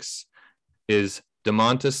 6 is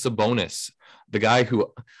Domantas Sabonis, the guy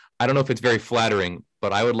who, I don't know if it's very flattering,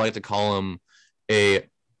 but I would like to call him a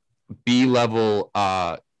B-level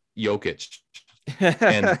Jokic.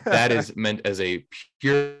 And that is meant as a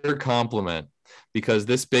pure compliment, because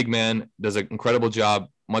this big man does an incredible job,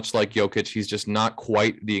 much like Jokic. He's just not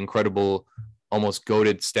quite the incredible, almost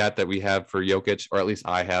goated stat that we have for Jokic, or at least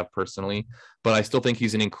I have personally. But I still think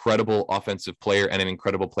he's an incredible offensive player and an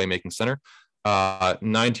incredible playmaking center.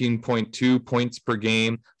 19.2 points per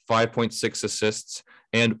game, 5.6 assists,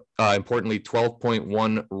 and importantly,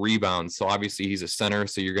 12.1 rebounds. So obviously he's a center,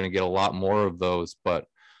 so you're going to get a lot more of those. But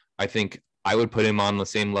I think I would put him on the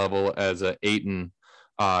same level as Ayton,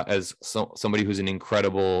 as somebody who's an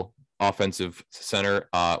incredible offensive center,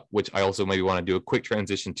 which I also maybe want to do a quick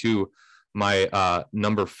transition to my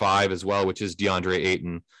number 5 as well, which is DeAndre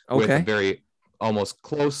Ayton, with very almost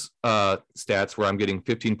close stats where I'm getting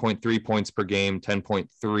 15.3 points per game,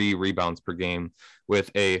 10.3 rebounds per game, with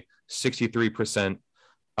a 63%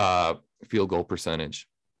 field goal percentage.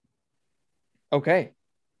 Okay.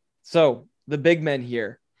 So the big men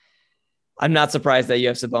here, I'm not surprised that you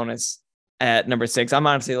have Sabonis at number 6. I'm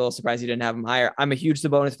honestly a little surprised you didn't have him higher. I'm a huge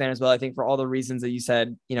Sabonis fan as well. I think for all the reasons that you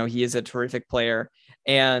said, he is a terrific player.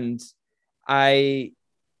 And I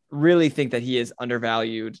really think that he is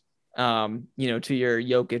undervalued, to your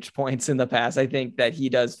Jokic points in the past. I think that he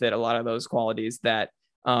does fit a lot of those qualities that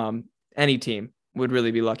any team would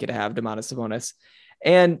really be lucky to have Domantas Sabonis.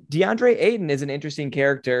 And DeAndre Ayton is an interesting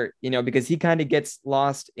character, because he kind of gets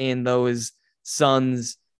lost in those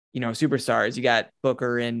Suns superstars. You got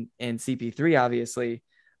Booker and CP3, obviously,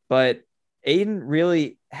 but Aiden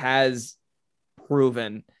really has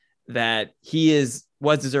proven that he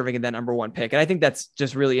was deserving of that number one pick. And I think that's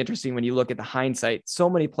just really interesting when you look at the hindsight. So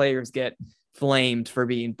many players get flamed for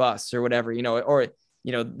being busts or whatever, or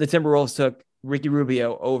the Timberwolves took Ricky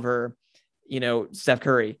Rubio over, Steph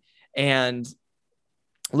Curry, and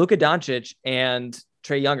Luka Doncic and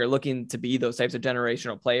Trae Young are looking to be those types of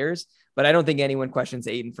generational players. But I don't think anyone questions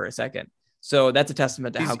Aiden for a second. So that's a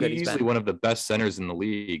testament to how good he's easily been. One of the best centers in the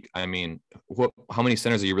league. I mean, how many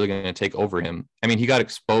centers are you really going to take over him? I mean, he got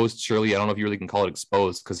exposed. Surely, I don't know if you really can call it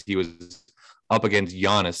exposed because he was up against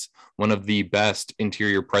Giannis, one of the best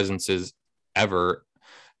interior presences ever,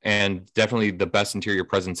 and definitely the best interior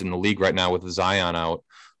presence in the league right now with Zion out.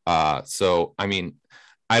 So, I mean,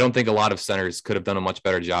 I don't think a lot of centers could have done a much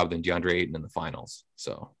better job than DeAndre Ayton in the finals.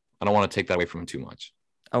 So I don't want to take that away from him too much.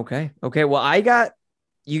 Okay. Well,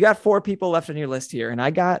 you got 4 people left on your list here, and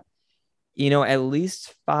I got, at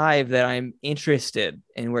least 5 that I'm interested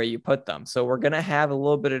in where you put them. So we're going to have a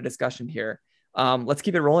little bit of discussion here. Let's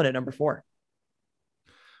keep it rolling at number 4.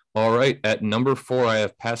 All right. At number 4, I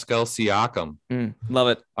have Pascal Siakam. Love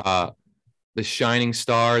it. The shining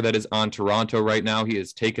star that is on Toronto right now. He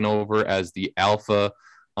has taken over as the alpha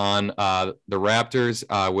on the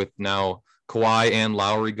Raptors with now Kawhi and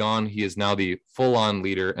Lowry gone. He is now the full-on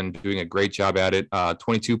leader and doing a great job at it.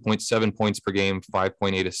 22.7 points per game,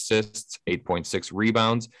 5.8 assists, 8.6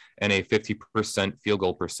 rebounds, and a 50% field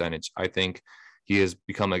goal percentage. I think he has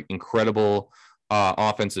become an incredible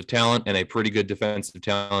offensive talent and a pretty good defensive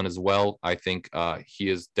talent as well. I think he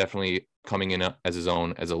is definitely coming in as his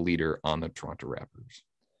own as a leader on the Toronto Raptors.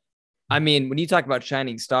 I mean, when you talk about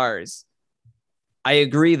shining stars, I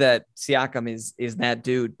agree that Siakam is that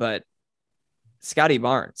dude, but Scotty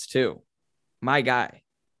Barnes too. My guy.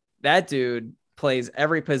 That dude plays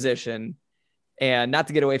every position. And not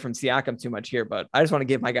to get away from Siakam too much here, but I just want to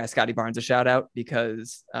give my guy Scotty Barnes a shout out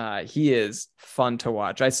because he is fun to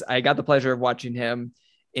watch. I got the pleasure of watching him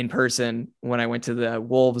in person when I went to the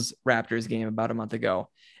Wolves Raptors game about a month ago.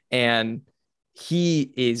 And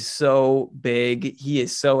he is so big. He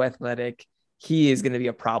is so athletic. He is going to be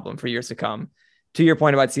a problem for years to come. To your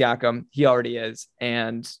point about Siakam, he already is.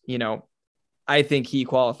 And, I think he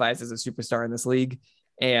qualifies as a superstar in this league.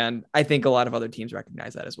 And I think a lot of other teams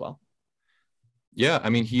recognize that as well. Yeah, I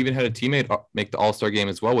mean, he even had a teammate make the All-Star game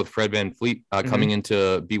as well with Fred VanVleet coming in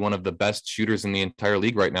to be one of the best shooters in the entire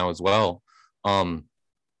league right now as well. I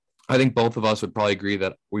think both of us would probably agree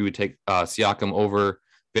that we would take Siakam over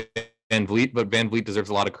VanVleet, but VanVleet deserves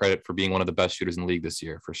a lot of credit for being one of the best shooters in the league this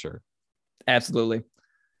year, for sure. Absolutely.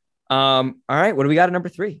 All right, what do we got at number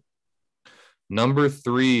 3? Number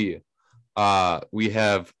 3, we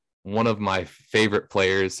have one of my favorite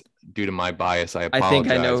players. Due to my bias, I apologize. I think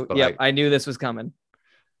I know. Yep, I knew this was coming.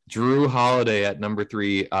 Jrue Holiday at number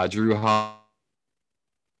 3. Jrue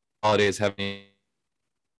Holiday is having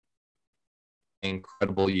an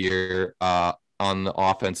incredible year on the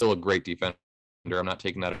offense. Still a great defender. I'm not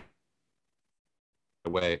taking that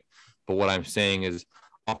away. But what I'm saying is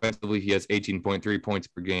offensively, he has 18.3 points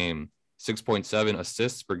per game, 6.7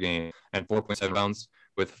 assists per game, and 4.7 rebounds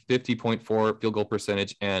with 50.4 field goal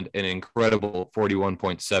percentage and an incredible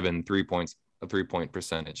 41.7 3-point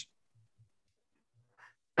percentage.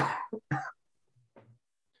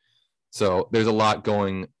 So there's a lot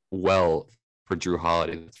going well for Jrue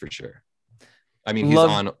Holiday, that's for sure. I mean, he's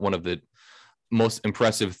on one of the most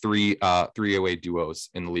impressive three-way duos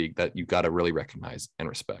in the league that you got to really recognize and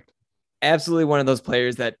respect. Absolutely one of those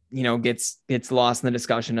players that, gets lost in the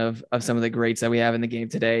discussion of some of the greats that we have in the game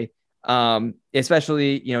today.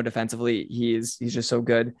 Especially, defensively, he's just so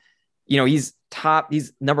good. He's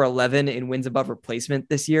number 11 in wins above replacement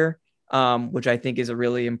this year, which I think is a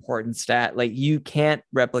really important stat. Like, you can't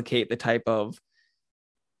replicate the type of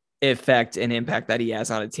effect and impact that he has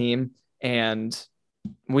on a team. And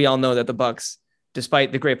we all know that the Bucks,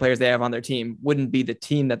 despite the great players they have on their team, wouldn't be the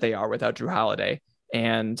team that they are without Jrue Holiday.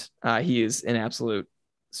 And he is an absolute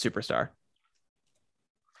superstar.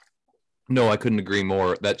 No, I couldn't agree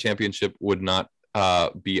more. That championship would not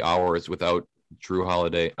be ours without Jrue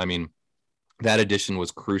Holiday. I mean, that addition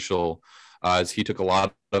was crucial as he took a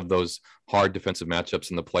lot of those hard defensive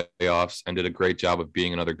matchups in the playoffs and did a great job of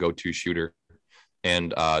being another go-to shooter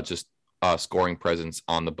and just scoring presence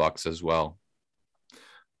on the Bucks as well.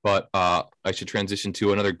 But I should transition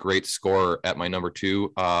to another great scorer at my number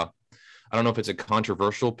 2. I don't know if it's a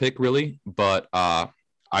controversial pick really, but I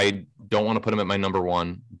don't want to put him at my number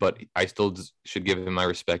 1, but I still should give him my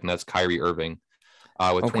respect, and that's Kyrie Irving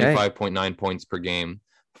with 25.9 points per game,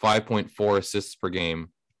 5.4 assists per game,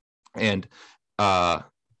 and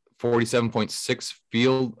 47.6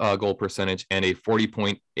 field goal percentage, and a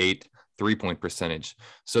 40.8 3-point percentage.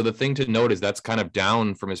 So the thing to note is that's kind of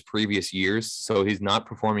down from his previous years. So he's not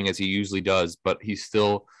performing as he usually does, but he's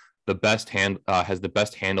still has the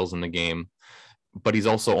best handles in the game. But he's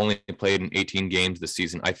also only played in 18 games this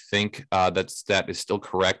season. I think that stat is still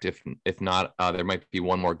correct. If not, there might be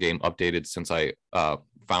one more game updated since I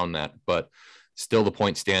found that. But still, the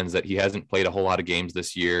point stands that he hasn't played a whole lot of games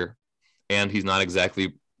this year, and he's not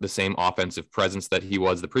exactly the same offensive presence that he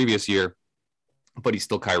was the previous year. But he's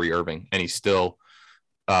still Kyrie Irving, and he's still,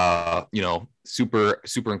 super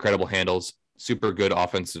incredible handles, super good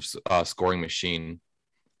offensive scoring machine,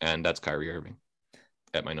 and that's Kyrie Irving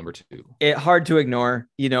at my number 2. It hard to ignore.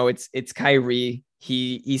 It's Kyrie.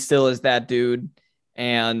 He still is that dude,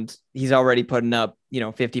 and he's already putting up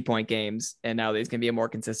 50-point games, and now he's gonna be a more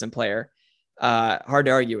consistent player. Hard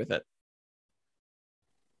to argue with it.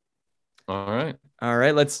 All right.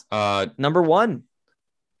 Let's number one.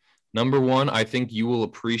 Number 1, I think you will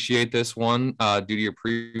appreciate this one due to your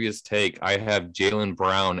previous take. I have Jaylen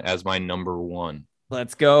Brown as my number 1.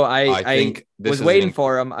 Let's go. I think was waiting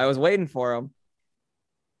for him. I was waiting for him.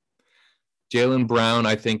 Jaylen Brown,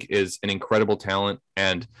 I think, is an incredible talent.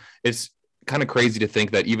 And it's kind of crazy to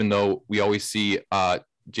think that even though we always see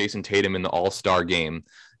Jason Tatum in the All-Star game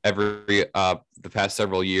the past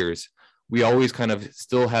several years, we always kind of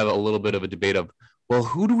still have a little bit of a debate of, well,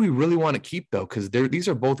 who do we really want to keep, though? Because these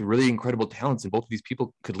are both really incredible talents, and both of these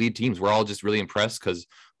people could lead teams. We're all just really impressed because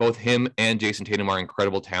both him and Jason Tatum are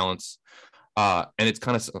incredible talents. And it's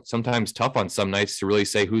kind of sometimes tough on some nights to really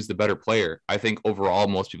say who's the better player. I think overall,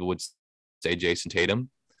 most people would say Jason Tatum,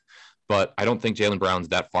 but I don't think Jaylen Brown's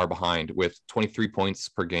that far behind with 23 points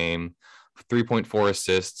per game, 3.4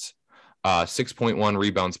 assists, 6.1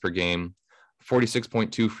 rebounds per game,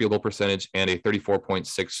 46.2 field goal percentage, and a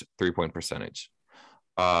 34.6 3-point percentage.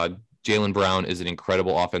 Jaylen Brown is an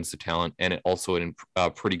incredible offensive talent and also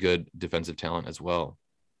a pretty good defensive talent as well.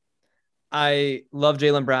 I love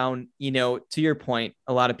Jaylen Brown. To your point,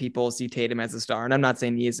 a lot of people see Tatum as a star, and I'm not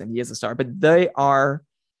saying he isn't. He is a star, but they are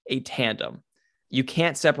a tandem. You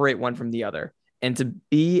can't separate one from the other. And to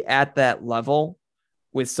be at that level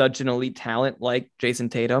with such an elite talent like Jason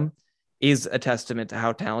Tatum is a testament to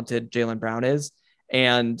how talented Jaylen Brown is.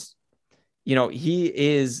 And, he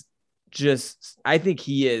is I think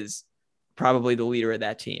he is probably the leader of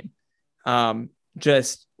that team.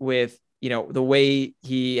 Just with, the way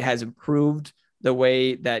he has improved, the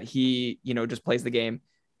way that he, just plays the game,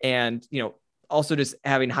 and, also just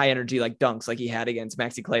having high energy, like dunks, like he had against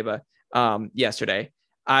Maxi Kleber yesterday.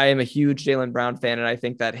 I am a huge Jaylen Brown fan, and I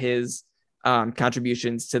think that his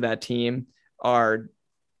contributions to that team are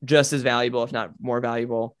just as valuable, if not more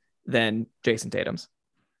valuable, than Jason Tatum's.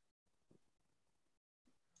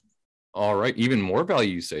 All right. Even more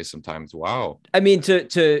value, you say sometimes. Wow. I mean,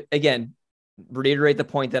 to again, reiterate the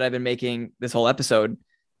point that I've been making this whole episode,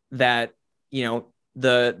 that,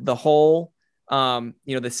 the whole,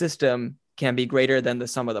 the system can be greater than the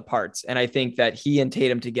sum of the parts. And I think that he and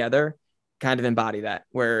Tatum together kind of embody that,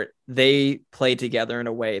 where they play together in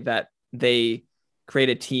a way that they create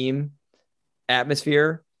a team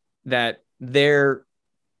atmosphere, that their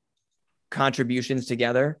contributions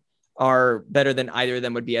together are better than either of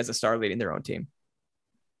them would be as a star leading their own team.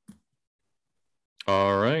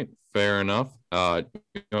 All right. Fair enough. You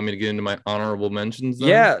want me to get into my honorable mentions then?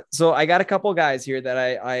 Yeah. So I got a couple guys here that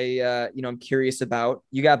I'm curious about.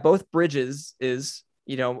 You got both Bridges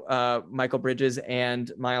Michael Bridges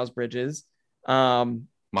and Miles Bridges.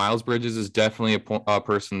 Miles Bridges is definitely a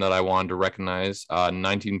person that I wanted to recognize.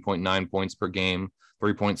 19.9 points per game,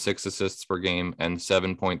 3.6 assists per game, and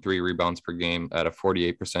 7.3 rebounds per game at a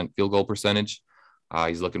 48% field goal percentage.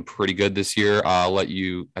 He's looking pretty good this year. I'll let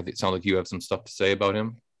you, I think it sounds like you have some stuff to say about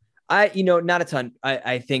him. Not a ton.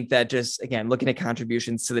 I think that just, again, looking at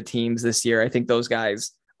contributions to the teams this year, I think those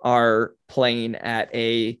guys are playing at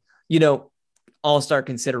a, all-star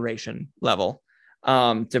consideration level,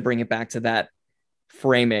 to bring it back to that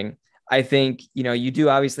framing. I think, you do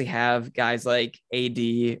obviously have guys like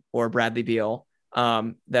AD or Bradley Beal,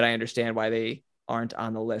 that I understand why they aren't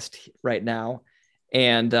on the list right now.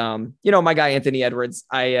 And, my guy, Anthony Edwards,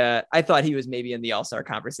 I thought he was maybe in the all-star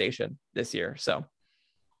conversation this year. So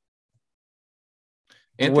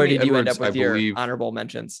where did you end up with your honorable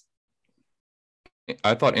mentions?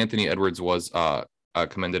 I thought Anthony Edwards was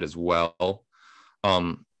commended as well.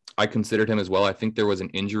 I considered him as well. I think there was an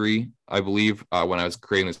injury, I believe, when I was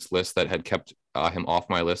creating this list that had kept him off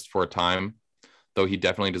my list for a time, though he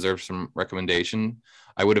definitely deserves some recommendation.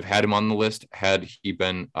 I would have had him on the list had he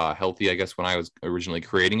been healthy, I guess, when I was originally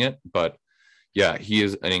creating it. But yeah, he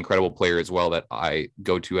is an incredible player as well that I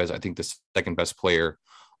go to as I think the second best player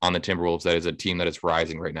on the Timberwolves. That is a team that is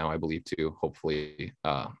rising right now, I believe, too, hopefully,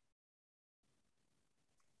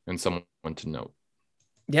 and someone to note.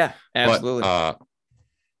 Yeah, absolutely.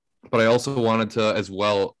 But I also wanted to as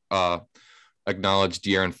well acknowledge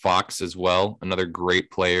De'Aaron Fox as well, another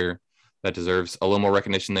great player that deserves a little more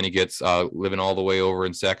recognition than he gets. Living all the way over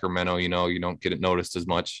in Sacramento, you don't get it noticed as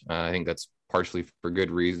much. I think that's partially for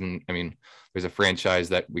good reason. I mean, there's a franchise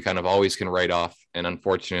that we kind of always can write off, and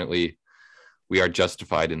unfortunately, we are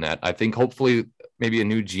justified in that. I think hopefully maybe a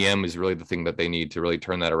new GM is really the thing that they need to really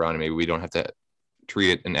turn that around, and maybe we don't have to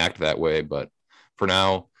treat it and act that way. But for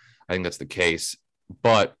now, I think that's the case.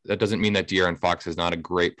 But that doesn't mean that De'Aaron Fox is not a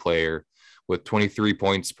great player with 23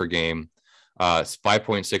 points per game,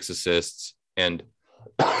 5.6 assists, and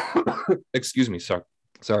excuse me,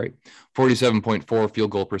 sorry, 47.4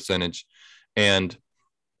 field goal percentage, and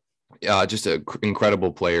just an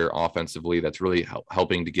incredible player offensively that's really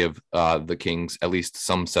helping to give the Kings at least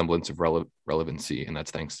some semblance of relevancy, and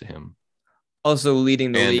that's thanks to him. Also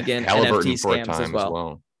leading the and league in Halliburton NFT for a scams time as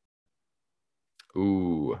well.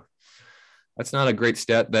 Ooh, that's not a great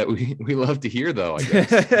stat that we love to hear, though, I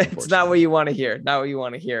guess. It's not what you want to hear. Not what you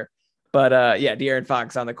want to hear. But yeah, De'Aaron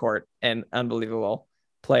Fox on the court, an unbelievable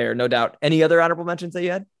player, no doubt. Any other honorable mentions that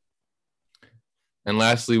you had? And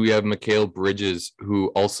lastly, we have Mikal Bridges, who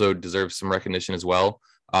also deserves some recognition as well,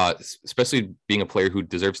 especially being a player who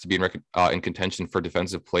deserves to be in contention for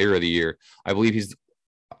Defensive Player of the Year. I believe he's,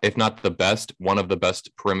 if not the best, one of the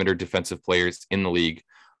best perimeter defensive players in the league.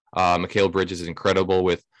 Mikal Bridges is incredible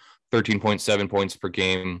with 13.7 points per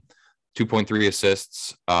game, 2.3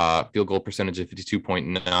 assists, field goal percentage of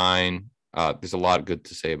 52.9. There's a lot good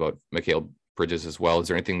to say about Mikal Bridges as well. Is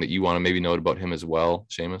there anything that you want to maybe note about him as well,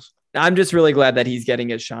 Shamus? I'm just really glad that he's getting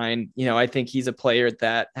his shine. I think he's a player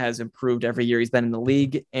that has improved every year he's been in the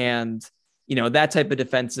league. And, that type of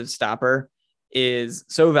defensive stopper is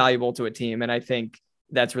so valuable to a team. And I think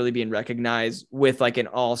that's really being recognized with like an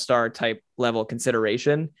all-star type level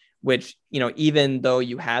consideration, which, even though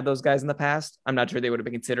you had those guys in the past, I'm not sure they would have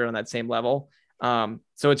been considered on that same level.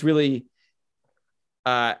 So it's really,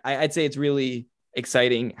 I'd say it's really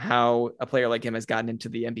exciting how a player like him has gotten into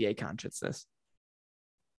the NBA consciousness.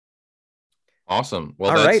 Awesome.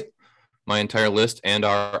 Well, all that's right. My entire list and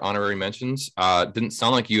our honorary mentions. Didn't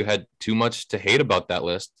sound like you had too much to hate about that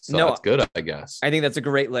list. So No, that's good, I guess. I think that's a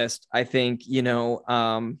great list. I think,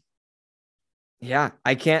 yeah,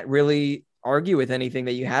 I can't really argue with anything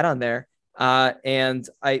that you had on there. And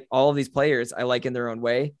all of these players I like in their own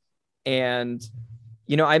way. And,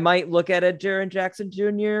 I might look at a Jaren Jackson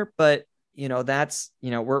Jr., but that's,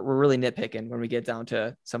 we're really nitpicking when we get down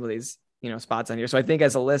to some of these, spots on here. So I think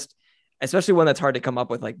as a list, especially one that's hard to come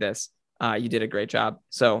up with like this, you did a great job.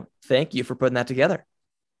 So thank you for putting that together.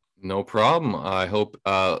 No problem. I hope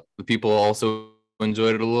the people also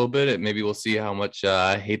enjoyed it a little bit. Maybe we'll see how much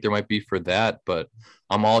hate there might be for that, but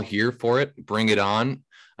I'm all here for it. Bring it on.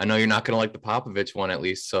 I know you're not going to like the Popovich one at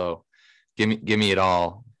least. So give me it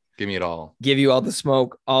all. Give me it all. Give you all the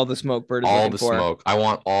smoke Bird is all looking the for. Smoke. I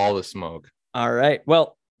want all the smoke. All right.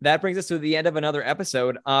 Well, that brings us to the end of another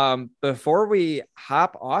episode. Before we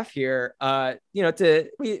hop off here,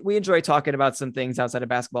 we enjoy talking about some things outside of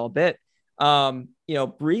basketball a bit.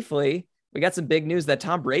 Briefly, we got some big news that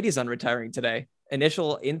Tom Brady's unretiring today.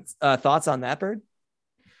 Initial thoughts on that, Bird?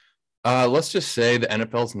 Let's just say the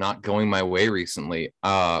NFL's not going my way recently.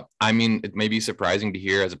 I mean, it may be surprising to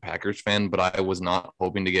hear as a Packers fan, but I was not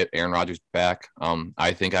hoping to get Aaron Rodgers back.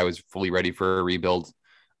 I think I was fully ready for a rebuild.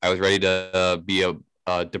 I was ready to be a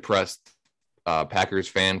depressed Packers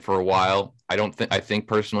fan for a while. I think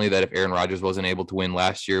personally that if Aaron Rodgers wasn't able to win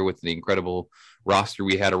last year with the incredible roster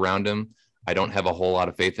we had around him, I don't have a whole lot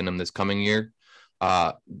of faith in him this coming year.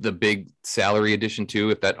 The big salary addition too,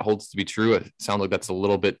 if that holds to be true, it sounds like that's a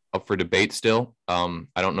little bit up for debate still. I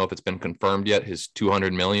don't know if it's been confirmed yet, his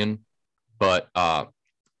 $200 million, but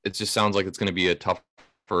it just sounds like it's going to be a tougher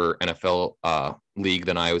NFL league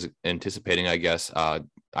than I was anticipating, I guess.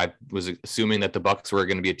 I was assuming that the Bucs were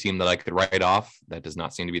going to be a team that I could write off. That does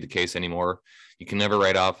not seem to be the case anymore. You can never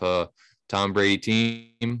write off a Tom Brady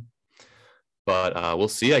team, but we'll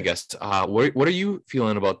see, I guess. What are you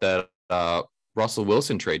feeling about that Russell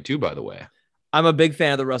Wilson trade too, by the way? I'm a big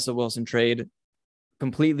fan of the Russell Wilson trade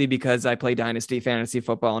completely because I play Dynasty Fantasy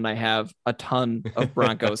Football and I have a ton of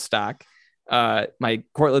Broncos stock. My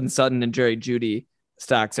Cortland Sutton and Jerry Jeudy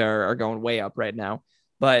stocks are going way up right now.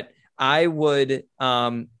 But I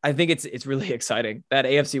think it's really exciting. That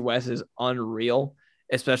AFC West is unreal,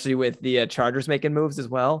 especially with the Chargers making moves as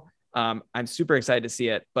well. I'm super excited to see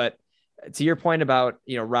it. But to your point about,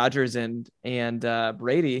 Rodgers and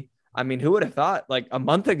Brady, I mean, who would have thought like a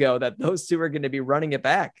month ago that those two are going to be running it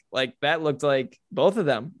back? Like that looked like both of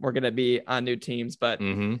them were going to be on new teams, but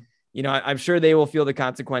I'm sure they will feel the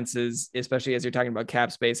consequences, especially as you're talking about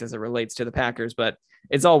cap space as it relates to the Packers, but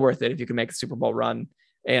it's all worth it if you can make a Super Bowl run.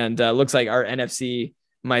 And looks like our NFC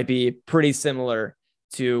might be pretty similar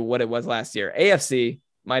to what it was last year. AFC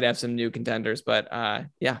might have some new contenders, but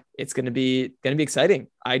it's going to be exciting.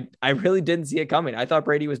 I really didn't see it coming. I thought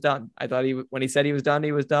Brady was done. I thought when he said he was done,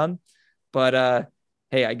 he was done. But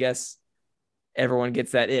hey, I guess everyone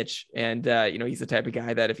gets that itch, and he's the type of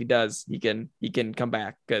guy that if he does, he can come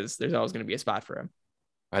back because there's always going to be a spot for him.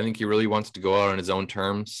 I think he really wants to go out on his own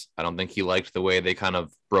terms. I don't think he liked the way they kind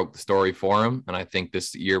of broke the story for him, and I think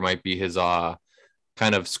this year might be his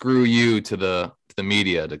kind of screw you to the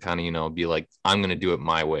media to kind of be like, I'm going to do it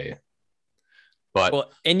my way. But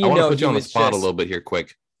I want to put you on the spot a little bit here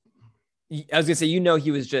quick. I was gonna say,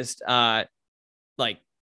 he was just not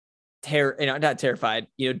terrified,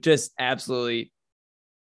 just absolutely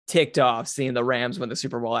ticked off seeing the Rams win the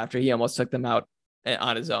Super Bowl after he almost took them out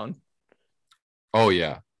on his own. Oh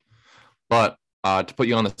yeah. But to put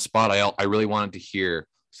you on the spot, I really wanted to hear,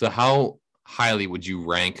 so how highly would you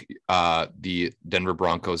rank the Denver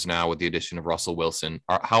Broncos now with the addition of Russell Wilson?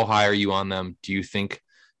 How high are you on them? Do you think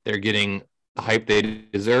they're getting the hype they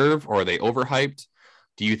deserve, or are they overhyped?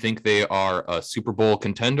 Do you think they are a Super Bowl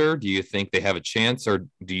contender? Do you think they have a chance, or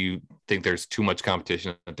do you think there's too much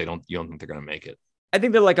competition that you don't think they're going to make it? I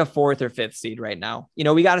think they're like a 4th or 5th seed right now.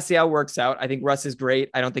 We got to see how it works out. I think Russ is great.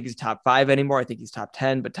 I don't think he's top 5 anymore. I think he's top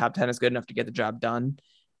 10, but top 10 is good enough to get the job done.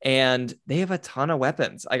 And they have a ton of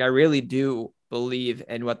weapons. Like I really do believe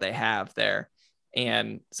in what they have there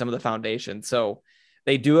and some of the foundation. So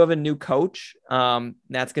they do have a new coach.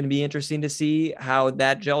 That's going to be interesting to see how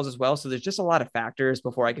that gels as well. So there's just a lot of factors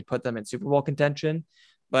before I could put them in Super Bowl contention.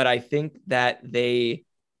 But I think that they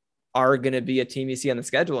are going to be a team you see on the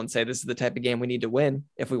schedule and say, this is the type of game we need to win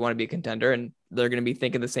if we want to be a contender. And they're going to be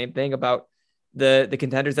thinking the same thing about the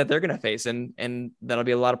contenders that they're going to face. And that'll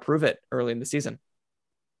be a lot of prove it early in the season.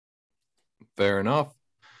 Fair enough.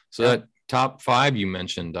 So that top 5 you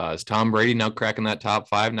mentioned, is Tom Brady now cracking that top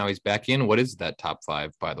 5? Now he's back in. What is that top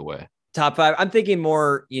 5, by the way? Top 5. I'm thinking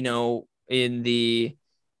more, in the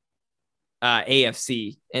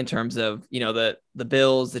AFC in terms of, the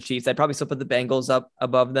Bills, the Chiefs. I'd probably still put the Bengals up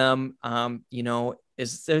above them.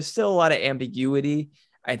 There's still a lot of ambiguity.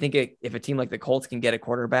 I think if a team like the Colts can get a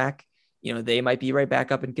quarterback, they might be right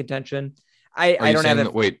back up in contention. I don't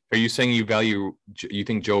have Wait, are you saying you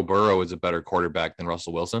think Joe Burrow is a better quarterback than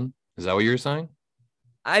Russell Wilson? Is that what you're saying?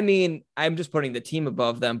 I mean, I'm just putting the team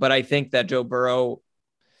above them, but I think that Joe Burrow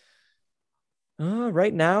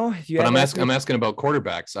right now, I'm asking about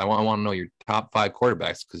quarterbacks. I want to know your top 5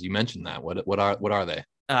 quarterbacks because you mentioned that. What are they?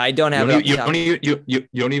 I don't have you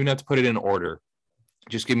don't even have to put it in order.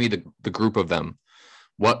 Just give me the group of them.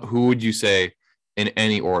 Who would you say in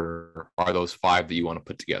any order are those 5 that you want to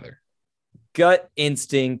put together? Gut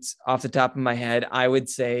instinct off the top of my head, I would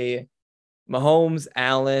say Mahomes,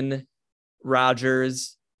 Allen,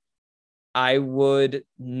 Rodgers. I would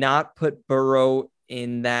not put Burrow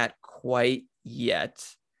in that quite yet.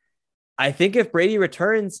 I think if Brady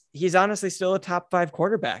returns, he's honestly still a top 5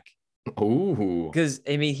 quarterback. Ooh. Because,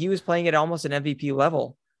 he was playing at almost an MVP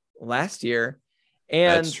level last year.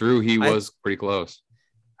 And that's true. He was pretty close.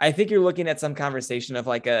 I think you're looking at some conversation of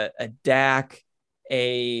like a Dak,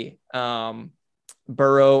 a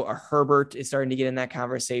Burrow, a Herbert is starting to get in that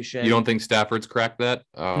conversation. You don't think Stafford's cracked that?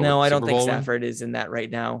 No, I don't think Stafford is in that right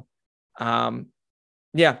now. I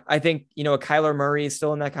think, a Kyler Murray is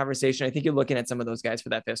still in that conversation. I think you're looking at some of those guys for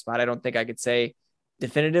that 5th spot. I don't think I could say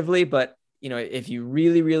definitively, but if you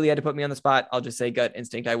really, really had to put me on the spot, I'll just say gut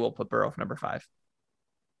instinct. I will put Burrow for number 5.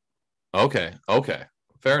 Okay.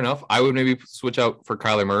 Fair enough. I would maybe switch out for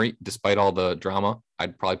Kyler Murray, despite all the drama.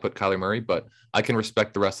 I'd probably put Kyler Murray, but I can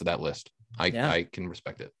respect the rest of that list. I can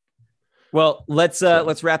respect it. Well, let's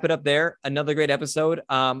wrap it up there. Another great episode.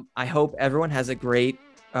 I hope everyone has a great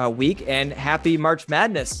week, and happy March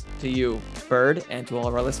Madness to you, Bird, and to all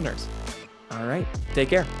of our listeners. All right. Take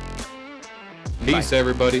care. Peace,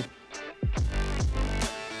 everybody.